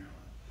them in Maryland.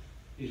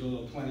 these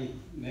little 20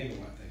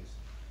 megawatt things.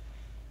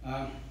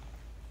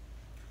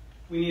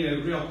 We need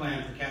a real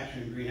plan for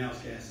capturing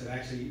greenhouse gas that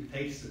actually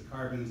takes the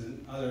carbons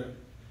and other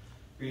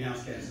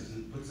greenhouse gases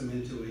and puts them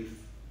into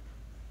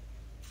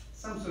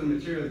some sort of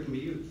material that can be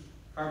used.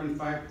 Carbon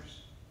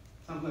fibers,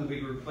 something we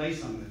can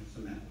replace some of the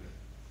cement with.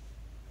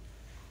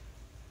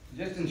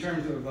 Just in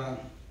terms of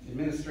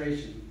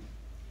administration,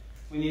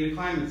 we need a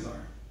climate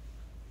czar.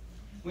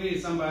 We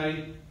need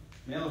somebody,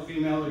 male or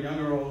female or young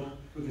or old,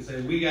 who can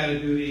say, we got to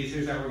do these,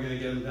 here's how we're going to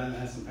get them done, and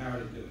has some power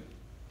to do it.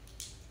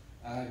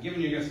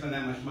 Given you're going to spend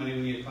that much money,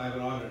 we need a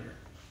climate auditor.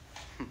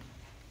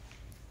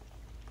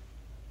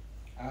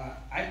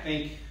 I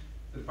think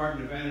the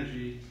Department of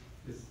Energy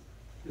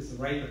is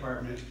the right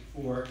department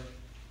for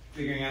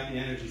figuring out the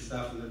energy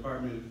stuff, and the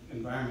Department of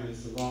Environment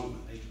is the wrong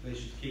one. They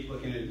should keep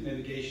looking at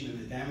mitigation and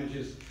the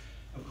damages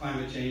of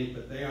climate change,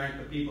 but they aren't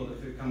the people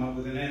to come up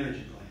with an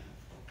energy plan.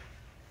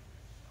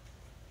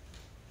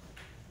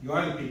 You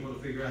are the people to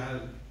figure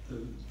out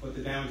what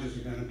the damages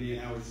are going to be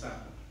and how we stop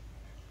them.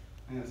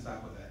 I'm going to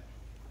stop with that.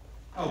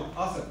 Oh,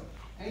 also,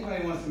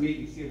 anybody wants to meet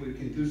and see if we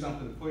can do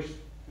something to push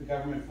the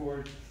government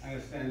forward, I'm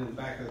going to stand in the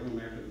back of the room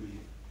after the meeting.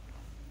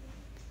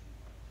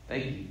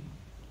 Thank you.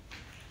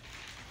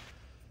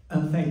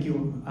 Thank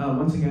you.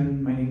 Once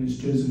again, my name is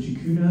Joseph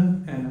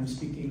Chikuda, and I'm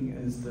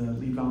speaking as the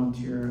lead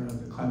volunteer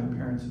of the Climate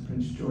Parents of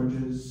Prince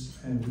George's,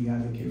 and we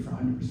advocate for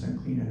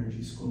 100% clean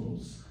energy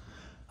schools.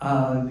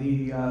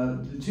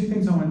 The two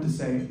things I wanted to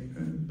say,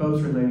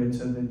 both related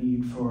to the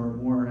need for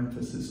more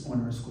emphasis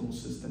on our school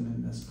system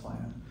in this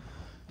plan.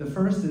 The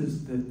first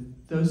is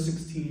that those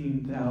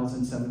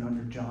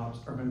 16,700 jobs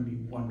are going to be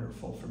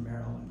wonderful for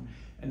Maryland,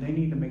 and they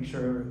need to make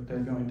sure they're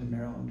going to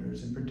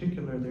Marylanders. In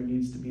particular, there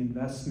needs to be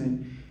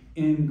investment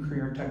in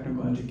career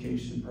technical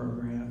education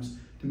programs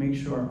to make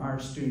sure our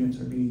students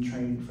are being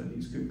trained for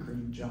these good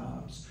green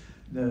jobs.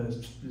 The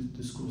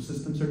school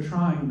systems are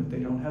trying, but they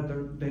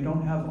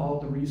don't have all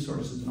the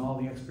resources and all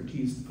the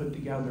expertise to put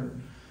together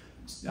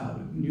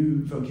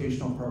new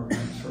vocational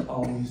programs for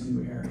all these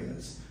new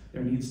areas.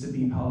 There needs to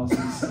be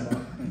policies set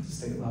up at the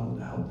state level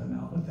to help them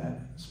out with that,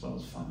 as well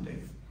as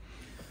funding.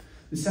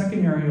 The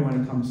second area when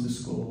it comes to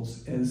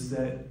schools is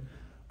that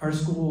our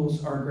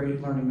schools are a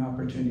great learning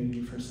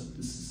opportunity for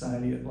the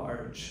society at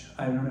large.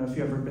 I don't know if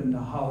you've ever been to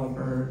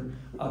Halliburton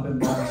up in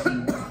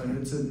Baltimore, but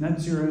it's a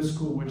net zero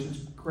school, which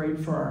is great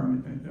for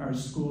our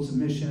school's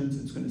emissions.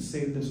 It's going to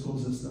save the school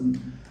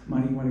system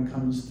money when it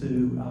comes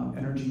to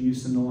energy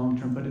use in the long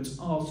term, but it's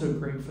also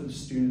great for the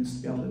students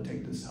to be able to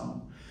take this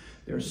home.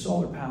 There are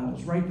solar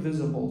panels right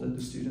visible that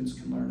the students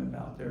can learn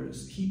about.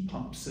 There's heat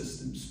pump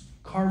systems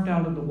carved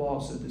out of the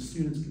wall so the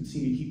students can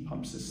see a heat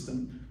pump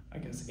system, I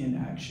guess, in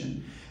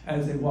action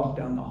as they walk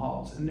down the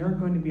halls. And they're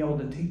going to be able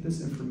to take this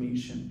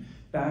information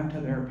back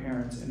to their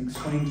parents and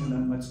explain to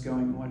them what's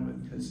going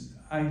on, because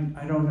I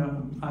don't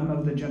know, I'm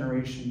of the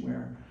generation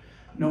where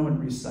no one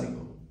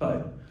recycled,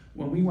 but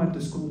when we went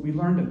to school, we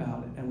learned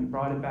about it and we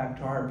brought it back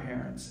to our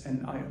parents.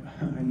 And I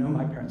know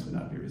my parents would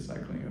not be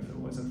recycling if it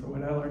wasn't for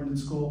what I learned in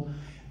school.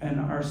 And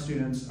our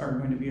students are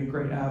going to be a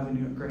great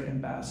avenue and great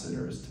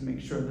ambassadors to make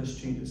sure this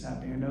change is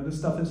happening. I know this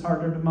stuff is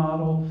harder to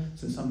model,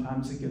 so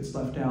sometimes it gets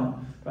left out,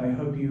 but I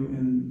hope you,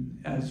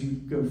 as you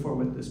go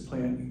forward with this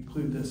plan,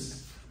 include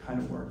this kind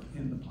of work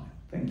in the plan.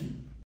 Thank you.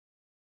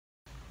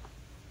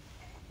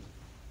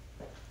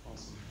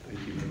 Awesome.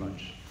 Thank you very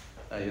much.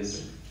 Yes,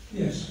 sir.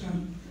 Yes,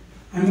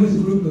 I'm with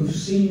a group of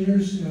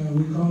seniors.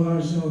 We call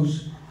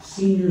ourselves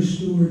Senior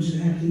Stewards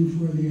Acting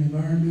for the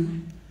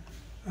Environment.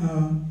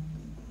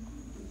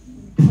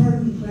 Part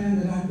of the plan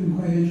that I've been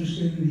quite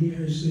interested in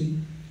here is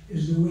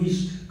the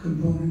waste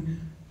component.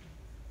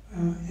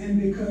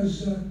 And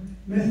because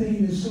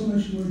methane is so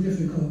much more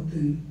difficult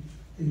than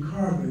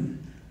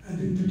carbon, I've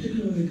been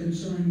particularly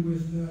concerned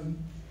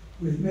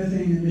with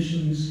methane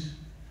emissions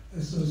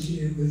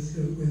associated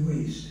with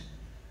waste.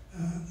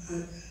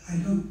 I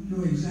don't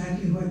know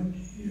exactly what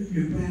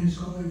your plan is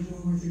calling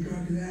for with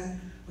regard to that,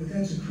 but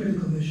that's a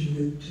critical issue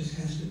that just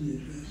has to be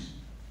addressed.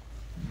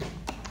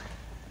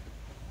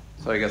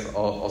 So I guess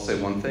I'll say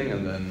one thing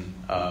and then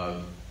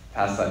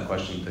pass that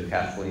question to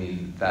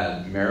Kathleen,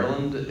 that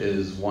Maryland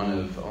is one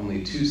of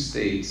only 2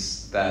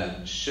 states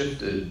that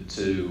shifted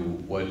to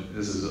what,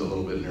 this is a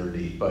little bit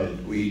nerdy,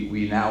 but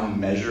we now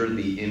measure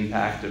the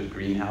impact of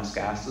greenhouse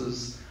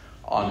gases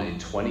on a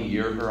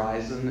 20-year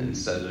horizon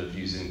instead of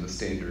using the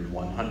standard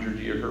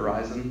 100-year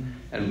horizon.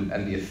 And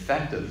the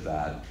effect of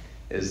that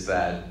is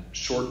that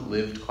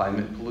short-lived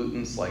climate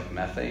pollutants like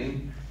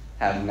methane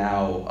have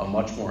now a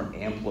much more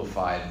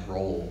amplified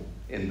role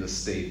in the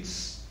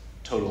state's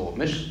total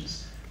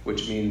emissions,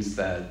 which means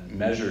that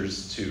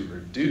measures to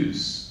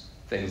reduce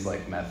things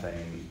like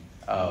methane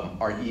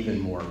are even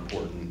more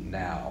important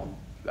now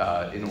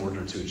in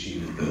order to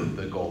achieve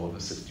the goal of a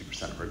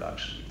 60%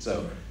 reduction.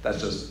 So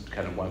that's just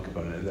kind of one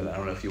component. And then I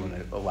don't know if you want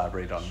to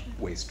elaborate on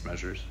waste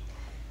measures.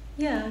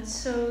 Yeah,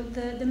 so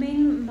the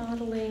main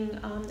modeling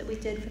that we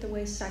did for the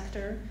waste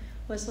sector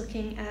was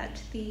looking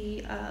at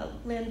the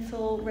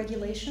landfill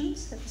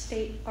regulations that the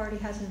state already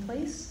has in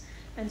place.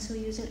 And so we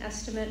use an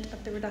estimate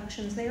of the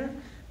reductions there.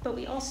 But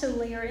we also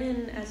layer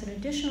in, as an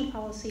additional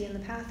policy in the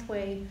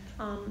pathway,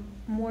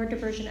 more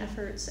diversion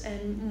efforts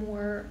and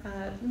more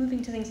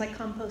moving to things like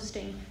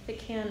composting that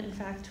can, in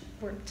fact,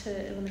 work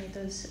to eliminate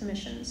those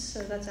emissions.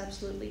 So that's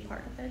absolutely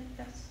part of it,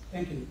 yes.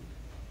 Thank you.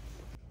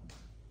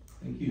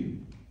 Thank you.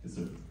 Yes,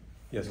 sir.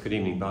 Yes, good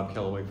evening. Bob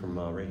Calloway from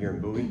right here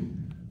in Bowie.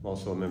 I'm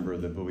also a member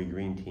of the Bowie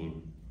Green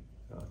Team.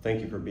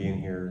 Thank you for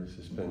being here. This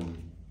has been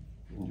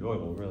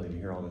enjoyable, really, to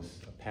hear all this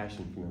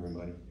passion from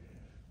everybody.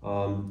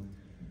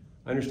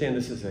 I understand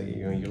this is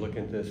you're looking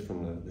at this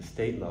from the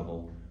state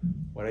level.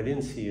 What I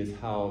didn't see is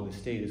how the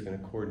state is going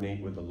to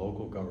coordinate with the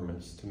local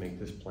governments to make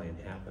this plan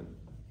happen.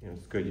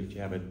 It's good that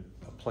you have a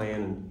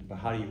plan, but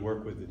how do you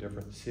work with the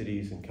different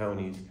cities and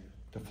counties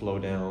to flow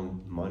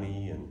down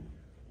money and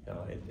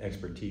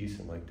expertise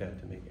and like that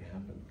to make it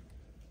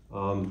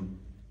happen?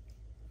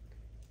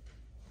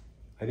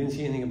 I didn't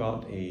see anything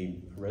about a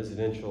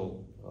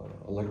residential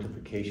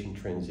electrification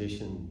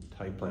transition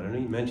type plan. I know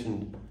you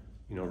mentioned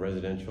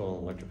residential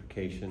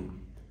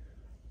electrification,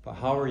 but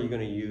how are you going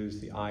to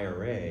use the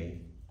IRA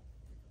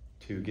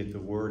to get the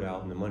word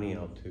out and the money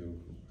out to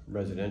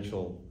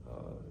residential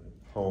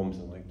homes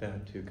and like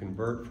that to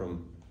convert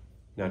from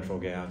natural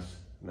gas,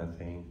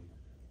 methane,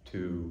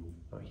 to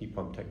heat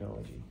pump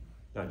technology?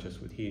 Not just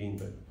with heating,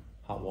 but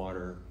hot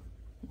water,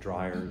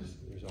 dryers,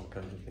 there's all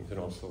kinds of things, and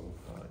also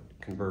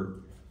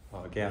convert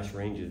gas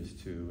ranges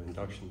to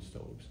induction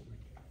stoves.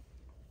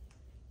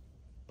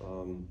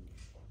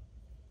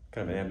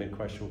 Kind of an admin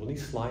question, will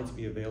these slides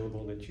be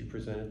available that you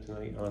presented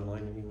tonight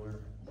online anywhere?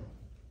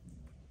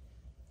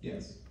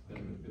 Yes.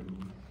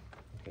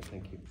 Okay,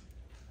 thank you.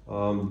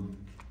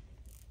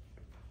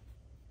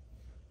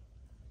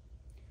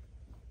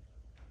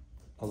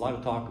 A lot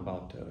of talk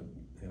about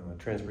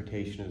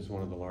transportation is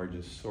one of the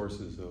largest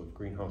sources of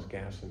greenhouse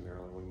gas in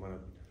Maryland. We want to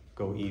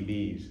go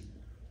EVs.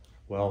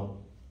 Well,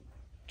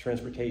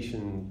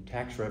 transportation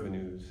tax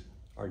revenues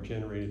are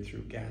generated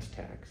through gas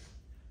tax.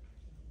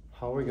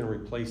 How are we going to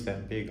replace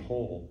that big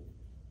hole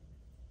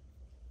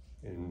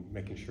in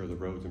making sure the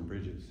roads and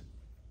bridges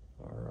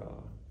are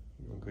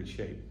in good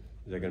shape?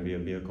 Is there going to be a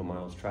vehicle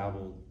miles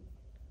traveled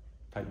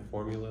type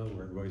formula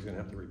where everybody's going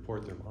to have to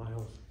report their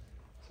miles?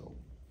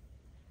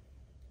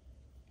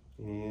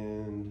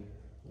 And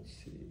let's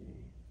see.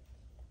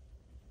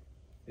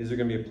 Is there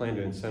going to be a plan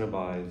to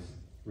incentivize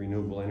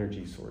renewable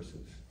energy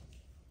sources?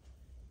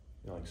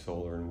 Like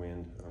solar and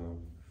wind, I don't know.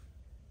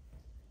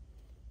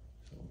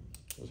 So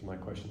those are my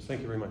questions.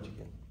 Thank you very much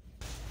again.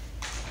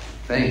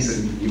 Thanks,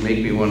 and you make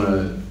me want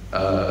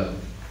to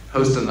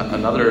host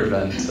another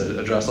event to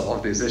address all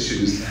of these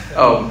issues.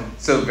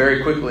 So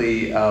very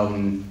quickly,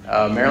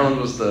 Maryland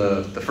was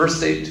the first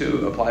state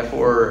to apply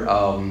for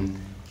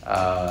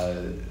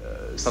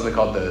something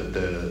called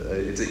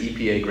it's an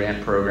EPA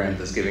grant program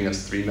that's giving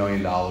us $3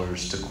 million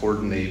to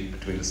coordinate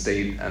between the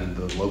state and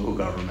the local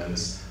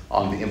governments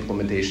on the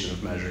implementation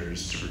of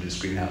measures to reduce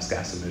greenhouse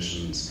gas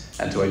emissions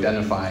and to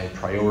identify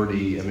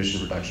priority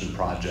emission reduction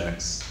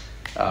projects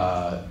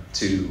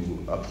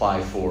to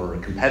apply for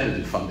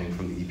competitive funding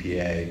from the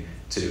EPA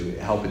to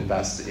help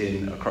invest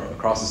in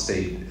across the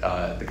state,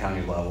 at the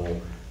county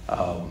level,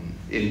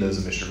 in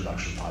those emission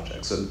reduction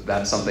projects. So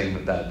that's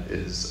something that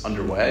is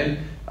underway,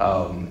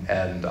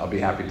 and I'll be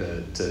happy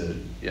to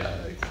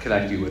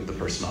connect you with the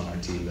person on our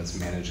team that's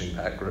managing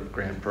that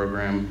grant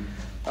program.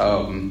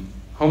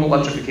 Home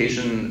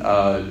electrification,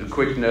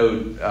 quick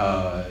note,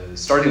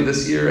 starting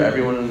this year,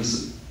 everyone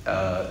is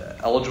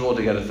eligible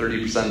to get a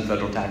 30%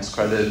 federal tax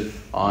credit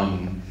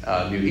on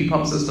new heat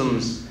pump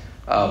systems.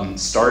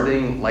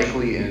 Starting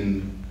likely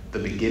in the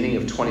beginning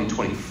of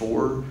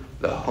 2024,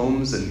 the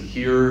Homes and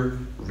Here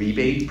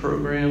rebate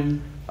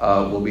program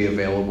will be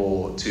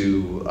available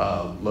to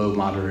low,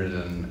 moderate,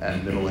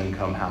 and middle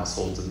income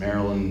households in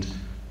Maryland.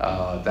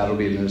 That'll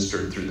be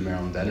administered through the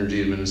Maryland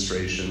Energy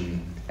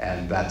Administration,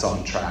 and that's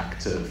on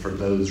track for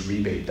those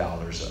rebate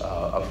dollars,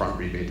 upfront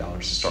rebate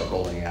dollars, to start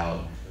rolling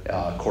out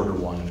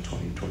Q1 of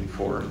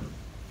 2024.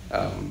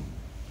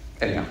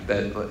 Anyhow,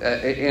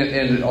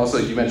 and also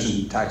you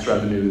mentioned tax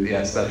revenue.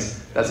 Yes,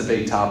 that's a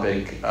big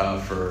topic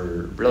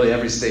for really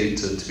every state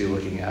to be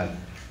looking at.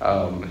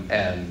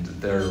 And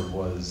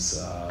there's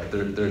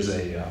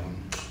a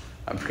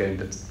I'm forgetting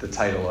the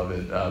title of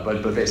it,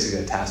 but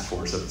basically a task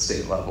force at the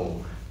state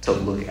level to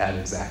look at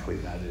exactly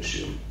that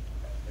issue.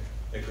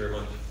 Thank you very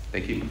much.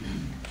 Thank you.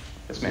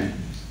 Yes, ma'am.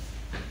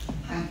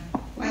 Hi,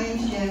 my name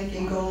is Janet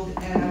Gingold,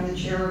 and I'm the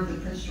chair of the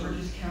Prince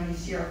George's County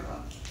Sierra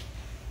Club.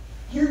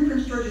 Here in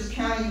Prince George's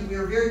County, we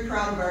are very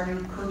proud of our new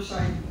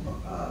curbside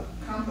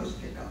compost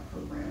pickup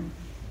program.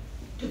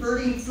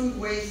 Diverting food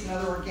waste and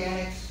other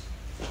organics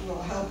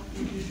will help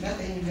reduce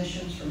methane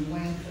emissions from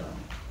landfill.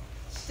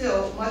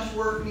 Still, much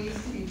work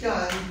needs to be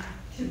done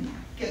to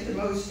get the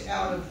most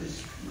out of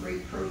this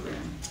great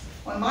program.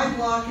 On my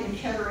block in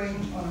Kettering,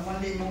 on a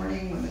Monday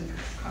morning when the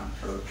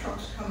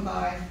trucks come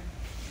by,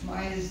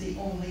 mine is the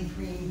only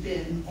green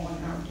bin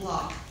on our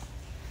block.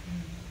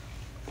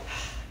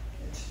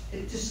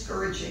 It's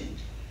discouraging.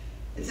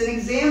 It's an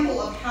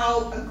example of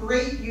how a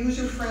great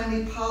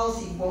user-friendly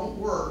policy won't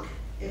work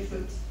if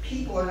the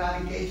people are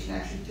not engaged in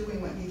actually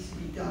doing what needs to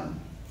be done.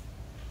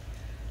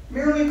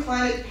 Maryland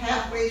Climate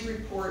Pathways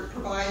Report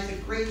provides a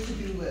great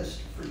to-do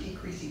list for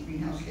decreasing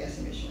greenhouse gas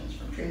emissions,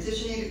 from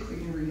transitioning to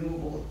clean and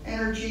renewable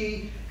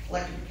energy,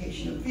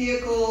 electrification of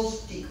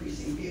vehicles,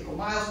 decreasing vehicle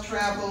miles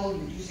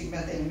traveled, reducing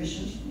methane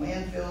emissions from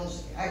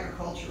landfills,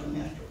 agriculture and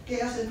natural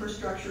gas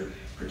infrastructure,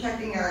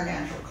 protecting our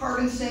natural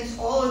carbon sinks.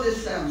 All of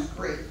this sounds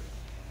great.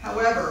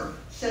 However,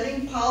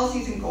 setting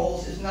policies and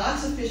goals is not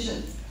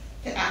sufficient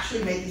to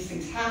actually make these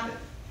things happen.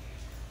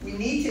 We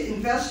need to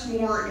invest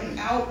more in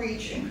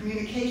outreach and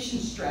communication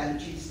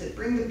strategies that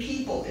bring the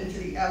people into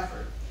the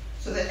effort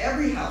so that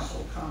every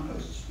household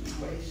composts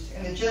food waste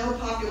and the general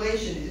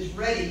population is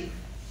ready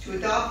to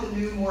adopt the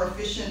new, more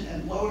efficient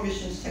and low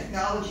emissions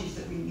technologies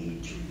that we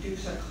need to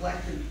reduce our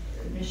collective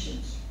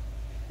emissions.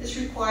 This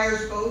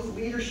requires both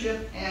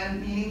leadership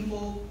and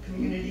meaningful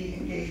community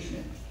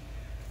engagement.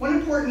 One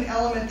important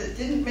element that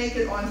didn't make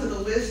it onto the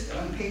list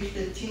on page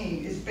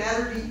 15 is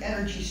battery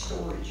energy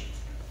storage.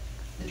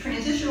 The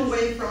transition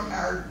away from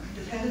our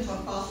dependence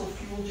on fossil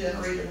fuel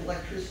generated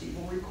electricity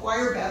will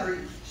require battery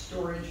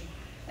storage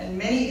and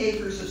many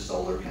acres of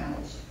solar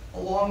panels,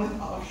 along with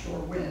offshore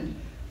wind.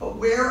 But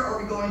where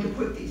are we going to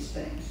put these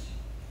things?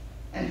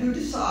 And who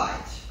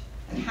decides?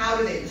 And how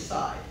do they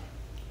decide?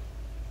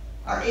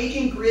 Our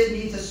aging grid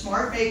needs a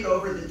smart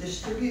makeover that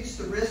distributes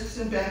the risks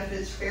and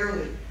benefits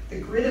fairly. The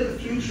grid of the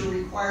future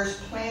requires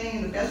planning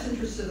in the best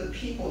interests of the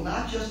people,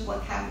 not just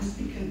what happens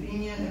to be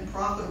convenient and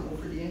profitable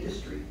for the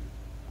industry.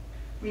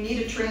 We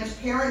need a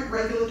transparent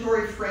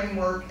regulatory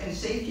framework and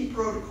safety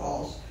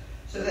protocols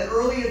so that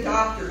early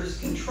adopters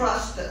can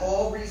trust that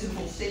all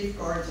reasonable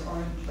safeguards are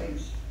in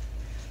place.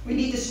 We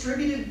need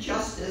distributed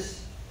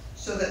justice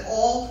so that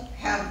all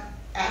have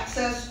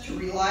access to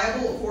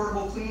reliable,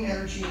 affordable, clean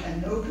energy,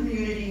 and no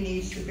community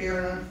needs to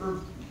bear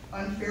an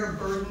unfair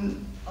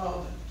burden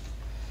of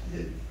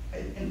the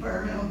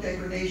environmental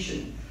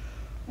degradation.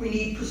 We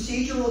need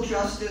procedural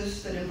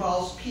justice that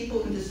involves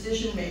people in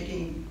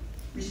decision-making,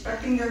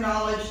 respecting their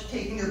knowledge,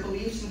 taking their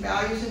beliefs and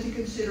values into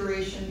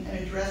consideration, and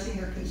addressing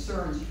their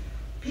concerns.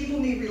 People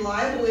need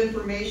reliable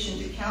information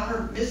to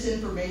counter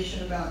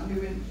misinformation about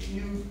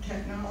new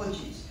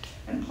technologies.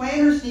 And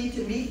planners need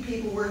to meet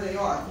people where they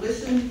are,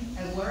 listen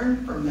and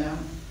learn from them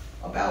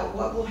about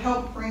what will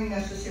help bring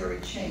necessary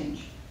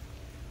change.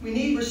 We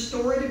need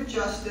restorative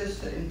justice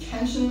that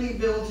intentionally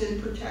builds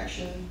in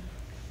protection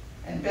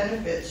and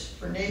benefits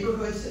for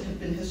neighborhoods that have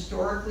been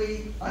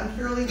historically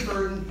unfairly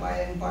burdened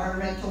by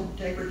environmental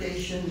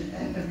degradation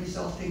and the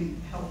resulting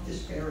health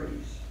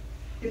disparities.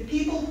 If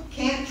people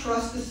can't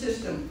trust the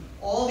system,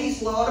 all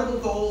these laudable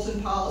goals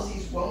and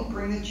policies won't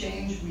bring the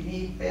change we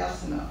need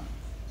fast enough.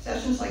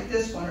 Sessions like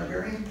this one are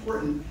very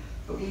important,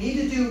 but we need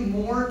to do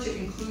more to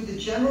include the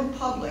general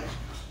public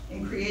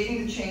in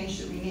creating the change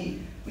that we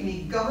need. We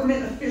need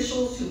government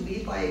officials who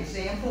lead by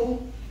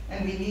example,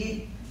 and we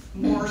need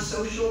more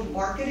social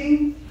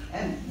marketing,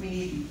 and we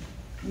need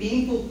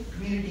meaningful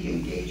community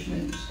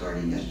engagement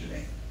starting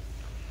yesterday.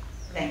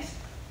 Thanks.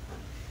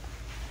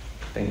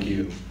 Thank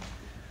you.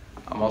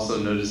 I'm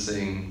also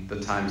noticing the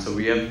time. So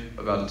we have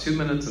about 2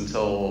 minutes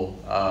until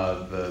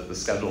the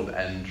scheduled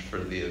end for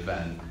the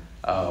event.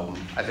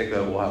 I think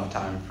that we'll have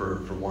time for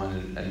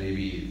one and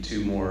maybe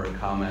two more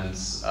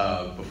comments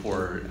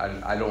before.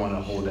 I don't want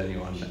to hold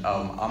anyone.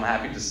 I'm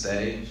happy to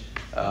stay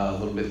a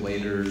little bit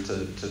later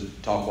to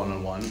talk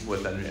one-on-one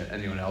with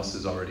anyone else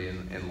who's already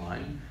in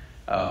line.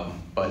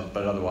 But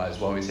otherwise,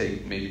 why don't we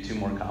take maybe two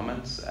more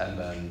comments, and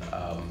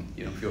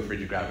then feel free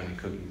to grab any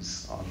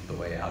cookies on the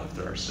way out if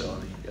there are still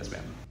any. Yes,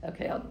 ma'am.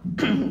 Okay,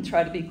 I'll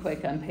try to be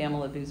quick. I'm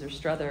Pamela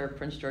Boozer-Struther,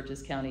 Prince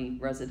George's County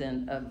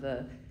resident of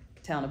the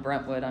town of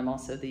Brentwood. I'm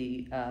also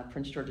the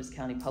Prince George's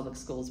County Public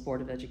Schools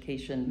Board of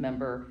Education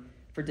member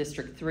for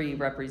District 3,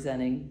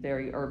 representing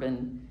very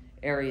urban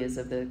areas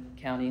of the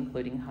county,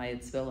 including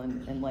Hyattsville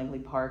and Langley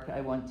Park.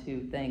 I want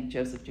to thank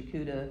Joseph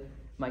Jakuta,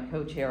 my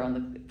co-chair on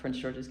the Prince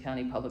George's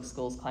County Public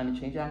Schools Climate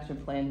Change Action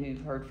Plan, who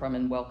you've heard from,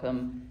 and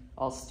welcome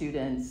all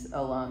students,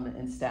 alum,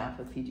 and staff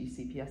of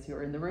PGCPS who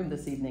are in the room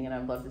this evening, and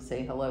I'd love to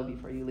say hello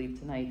before you leave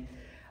tonight.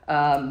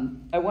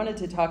 I wanted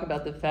to talk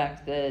about the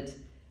fact that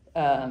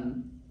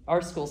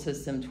our school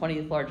system,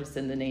 20th largest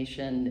in the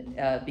nation,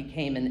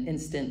 became an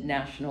instant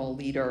national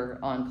leader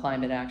on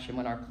climate action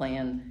when our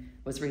plan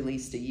was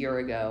released a year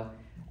ago.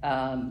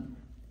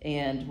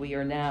 And we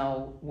are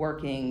now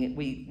working,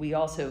 we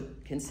also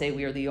can say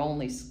we are the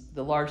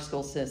large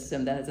school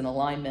system that has an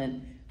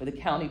alignment with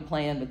the county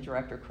plan with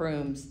Director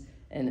Crooms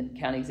and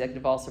County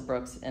Executive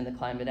Alsobrooks and the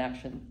climate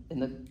action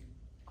and the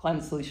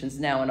climate solutions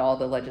now and all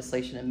the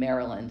legislation in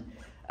Maryland.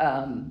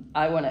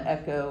 I want to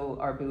echo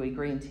our Bowie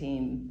Green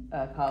Team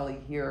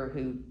colleague here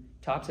who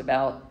talks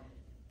about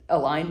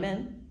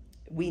alignment.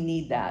 We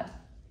need that.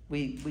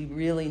 We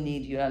really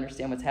need you to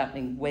understand what's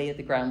happening way at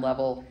the ground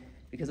level,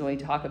 because when we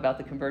talk about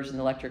the conversion to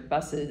electric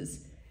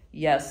buses,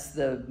 yes,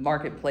 the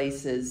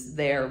marketplace is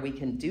there. We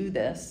can do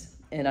this,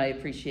 and I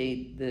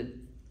appreciate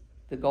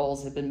the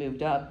goals have been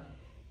moved up,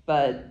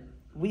 but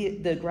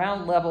the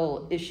ground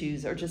level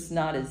issues are just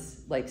not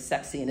as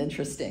sexy and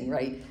interesting,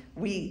 right?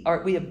 we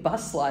have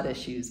bus lot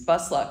issues,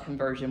 bus lot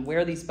conversion,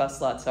 where these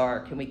bus lots are.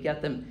 Can we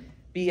get them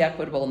be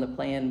equitable in the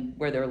plan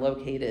where they're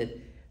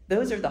located?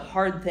 Those are the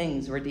hard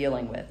things we're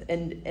dealing with.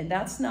 And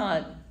that's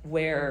not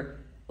where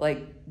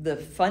like the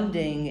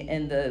funding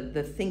and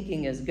the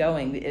thinking is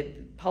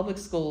going. Public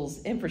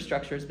schools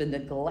infrastructure has been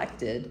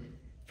neglected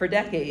for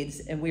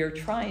decades, and we are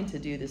trying to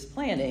do this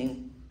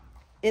planning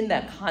in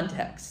that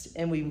context.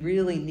 And we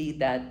really need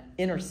that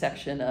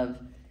intersection of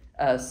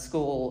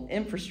school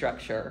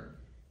infrastructure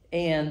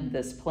and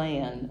this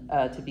plan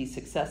to be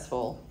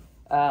successful.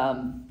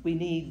 We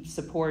need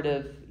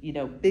supportive,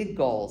 big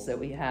goals that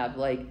we have,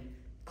 like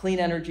clean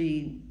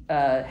energy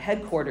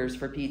headquarters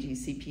for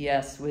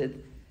PGCPS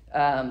with,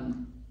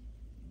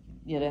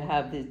 to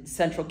have the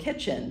central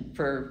kitchen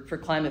for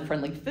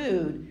climate-friendly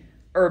food,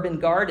 urban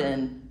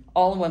garden,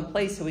 all in one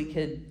place, so we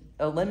could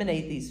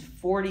eliminate these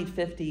 40,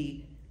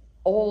 50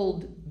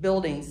 old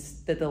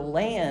buildings that the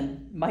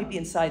land might be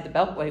inside the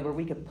Beltway where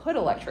we could put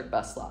electric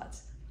bus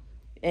lots.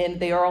 And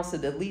they are also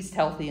the least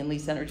healthy and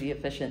least energy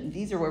efficient. And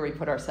these are where we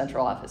put our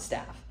central office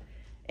staff.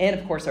 And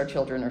of course, our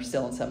children are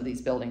still in some of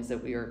these buildings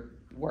that we are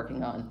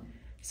working on.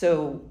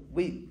 So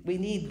we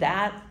need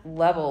that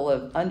level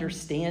of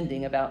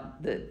understanding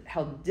about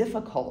how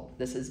difficult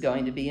this is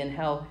going to be, and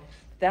how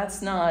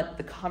that's not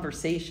the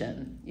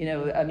conversation.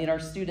 Our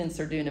students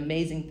are doing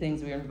amazing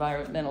things. We have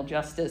environmental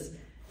justice,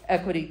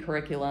 equity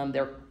curriculum.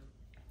 Their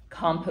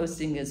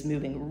composting is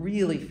moving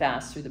really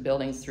fast through the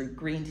buildings through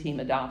green team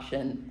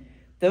adoption.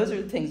 Those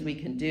are the things we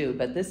can do.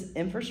 But this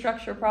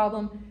infrastructure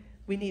problem,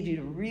 we need you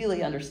to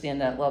really understand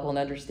that level and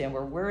understand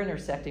where we're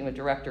intersecting with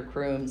Director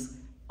Crooms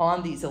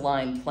on these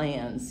aligned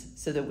plans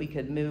so that we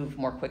could move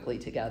more quickly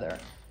together.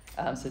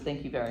 So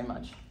thank you very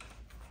much.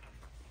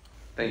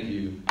 Thank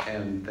you,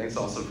 and thanks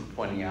also for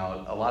pointing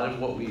out a lot of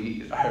what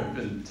we have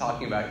been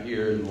talking about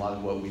here, and a lot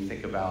of what we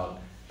think about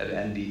at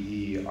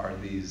MDE are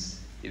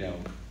these,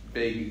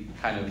 big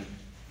kind of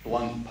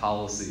blunt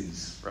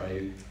policies,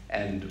 right?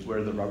 And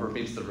where the rubber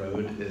meets the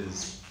road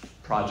is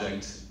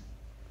project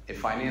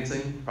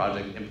financing,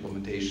 project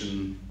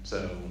implementation.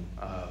 So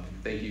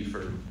thank you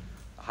for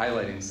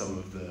highlighting some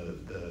of the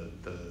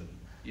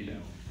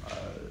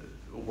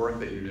work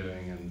that you're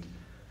doing, and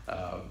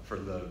for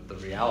the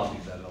reality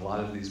that a lot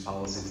of these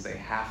policies, they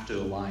have to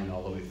align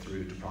all the way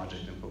through to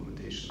project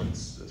implementation.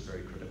 That's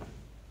very critical.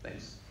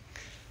 Thanks.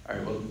 All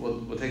right,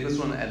 we'll take this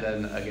one, and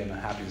then again, I'm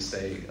happy to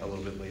stay a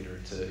little bit later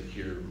to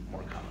hear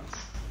more comments.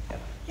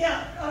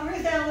 Yeah,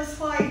 Ruth Alice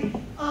White.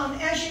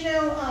 As you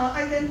know,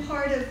 I've been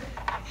part of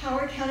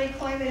Howard County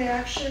Climate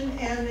Action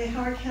and the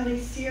Howard County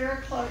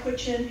Sierra Club,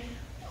 which in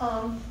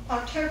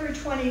October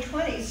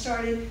 2020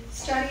 started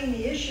studying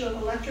the issue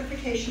of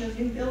electrification of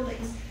new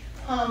buildings.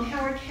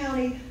 Howard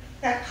County,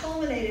 that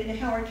culminated in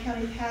Howard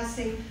County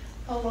passing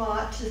a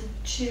law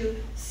to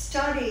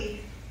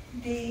study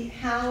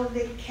how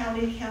the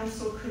county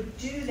council could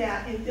do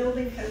that in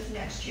building codes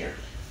next year.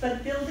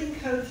 But building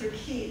codes are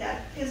key.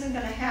 That isn't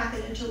going to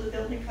happen until the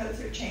building codes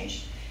are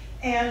changed.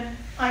 And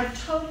I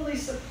totally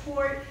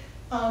support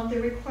the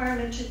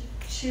requirement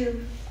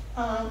to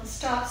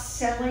stop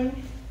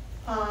selling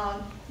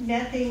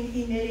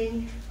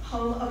methane-emitting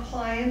home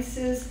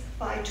appliances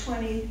by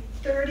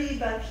 2030,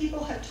 but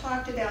people have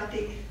talked about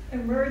the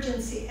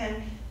emergency,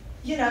 and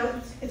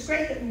it's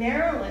great that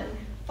Maryland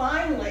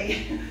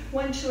finally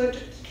went to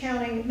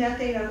counting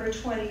methane over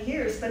 20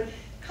 years, but a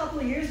couple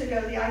of years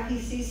ago the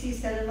IPCC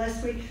said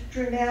unless we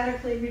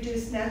dramatically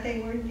reduce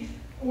methane,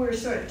 we're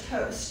sort of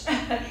toast.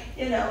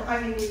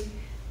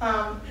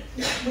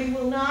 We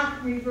will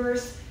not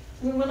reverse,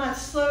 we will not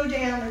slow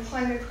down the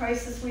climate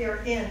crisis we are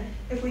in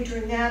if we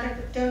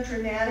don't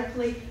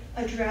dramatically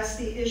address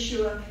the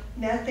issue of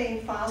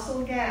methane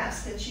fossil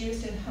gas that's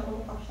used in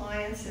home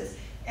appliances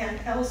and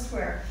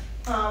elsewhere.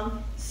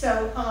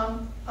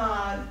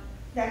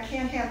 That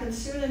can't happen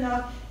soon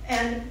enough,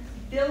 and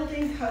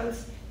building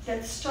codes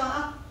that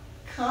stop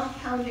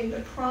compounding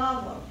the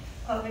problem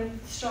of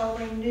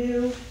installing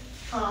new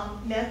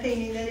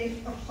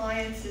methane-emitting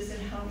appliances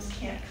in homes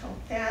can't come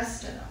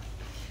fast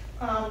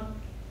enough.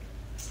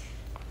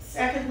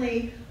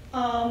 Secondly,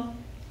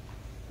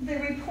 the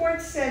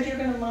report said you're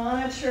going to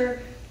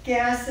monitor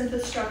gas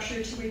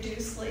infrastructure to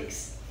reduce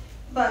leaks.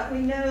 But we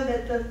know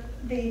that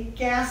the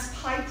gas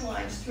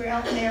pipelines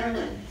throughout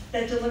Maryland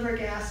that deliver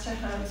gas to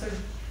homes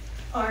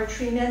are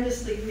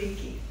tremendously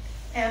leaky.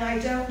 And I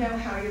don't know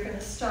how you're going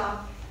to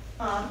stop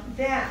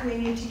that. We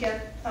need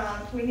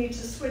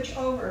to switch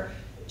over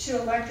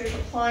to electric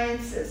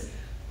appliances.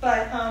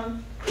 But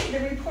the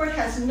report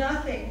has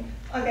nothing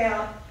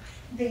about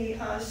the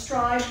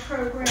STRIDE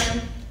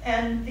program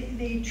and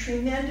the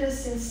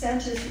tremendous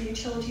incentives the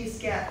utilities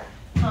get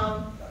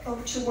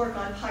to work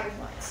on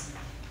pipelines.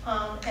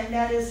 And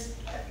that is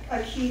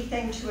a key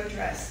thing to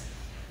address.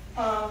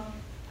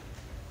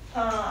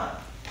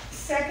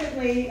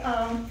 Secondly,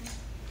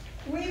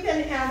 we've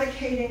been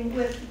advocating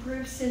with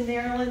groups in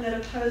Maryland that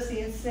oppose the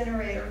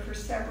incinerator for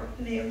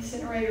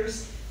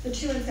the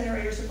two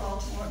incinerators in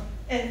Baltimore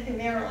and in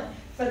Maryland,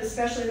 but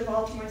especially the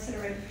Baltimore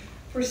incinerator,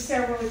 for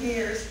several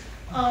years.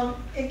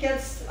 It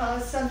gets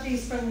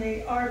subsidies from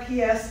the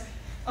RPS,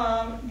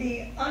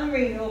 the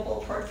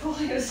unrenewable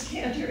portfolio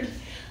standard.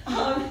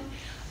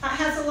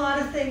 Has a lot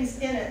of things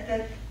in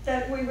it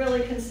that we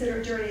really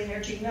consider dirty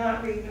energy,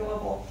 not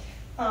renewable.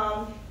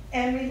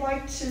 And we'd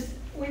like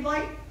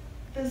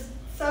the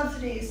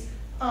subsidies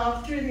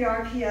through the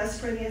RPS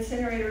for the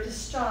incinerator to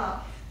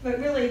stop. But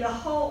really, the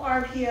whole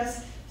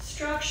RPS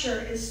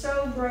structure is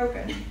so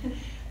broken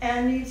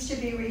and needs to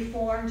be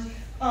reformed.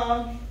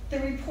 The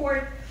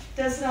report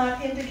does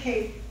not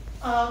indicate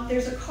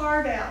there's a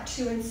carve-out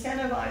to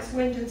incentivize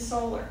wind and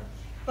solar,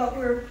 but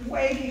we're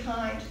way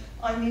behind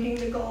on meeting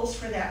the goals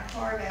for that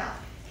carve-out.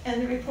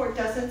 And the report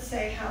doesn't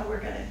say how we're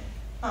going to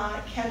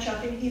catch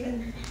up and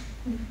even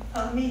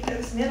meet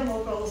those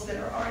minimal goals that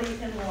are already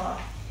in law.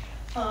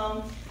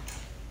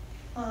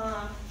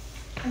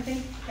 I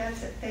think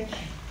that's it. Thank you.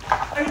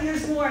 I mean,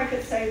 there's more I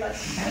could say, but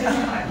there's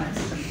highlights.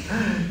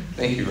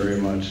 Thank you very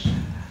much.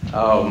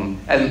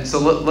 And so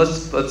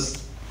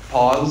let's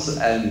pause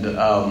and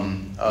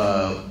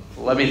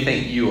let me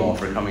thank you all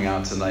for coming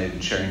out tonight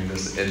and sharing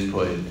this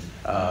input.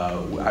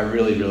 I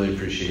really, really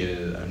appreciate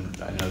it.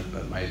 And I know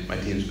that my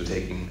team's been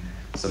taking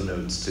some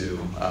notes too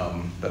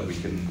that we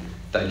can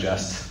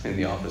digest in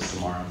the office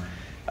tomorrow.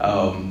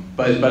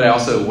 But I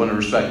also want to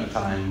respect the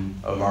time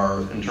of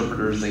our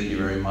interpreters. Thank you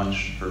very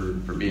much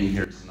for being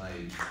here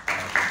tonight.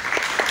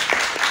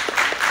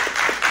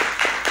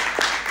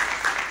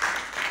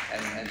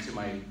 And to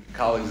my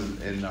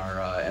colleagues in our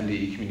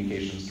MDE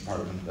Communications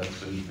Department that's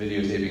been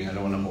videotaping, I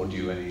don't want to hold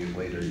you any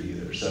later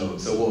either. So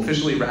we'll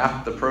officially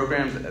wrap the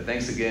program.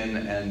 Thanks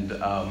again, and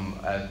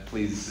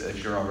please,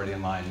 if you're already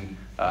in line,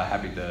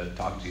 happy to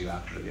talk to you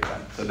after the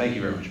event. So thank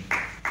you very much.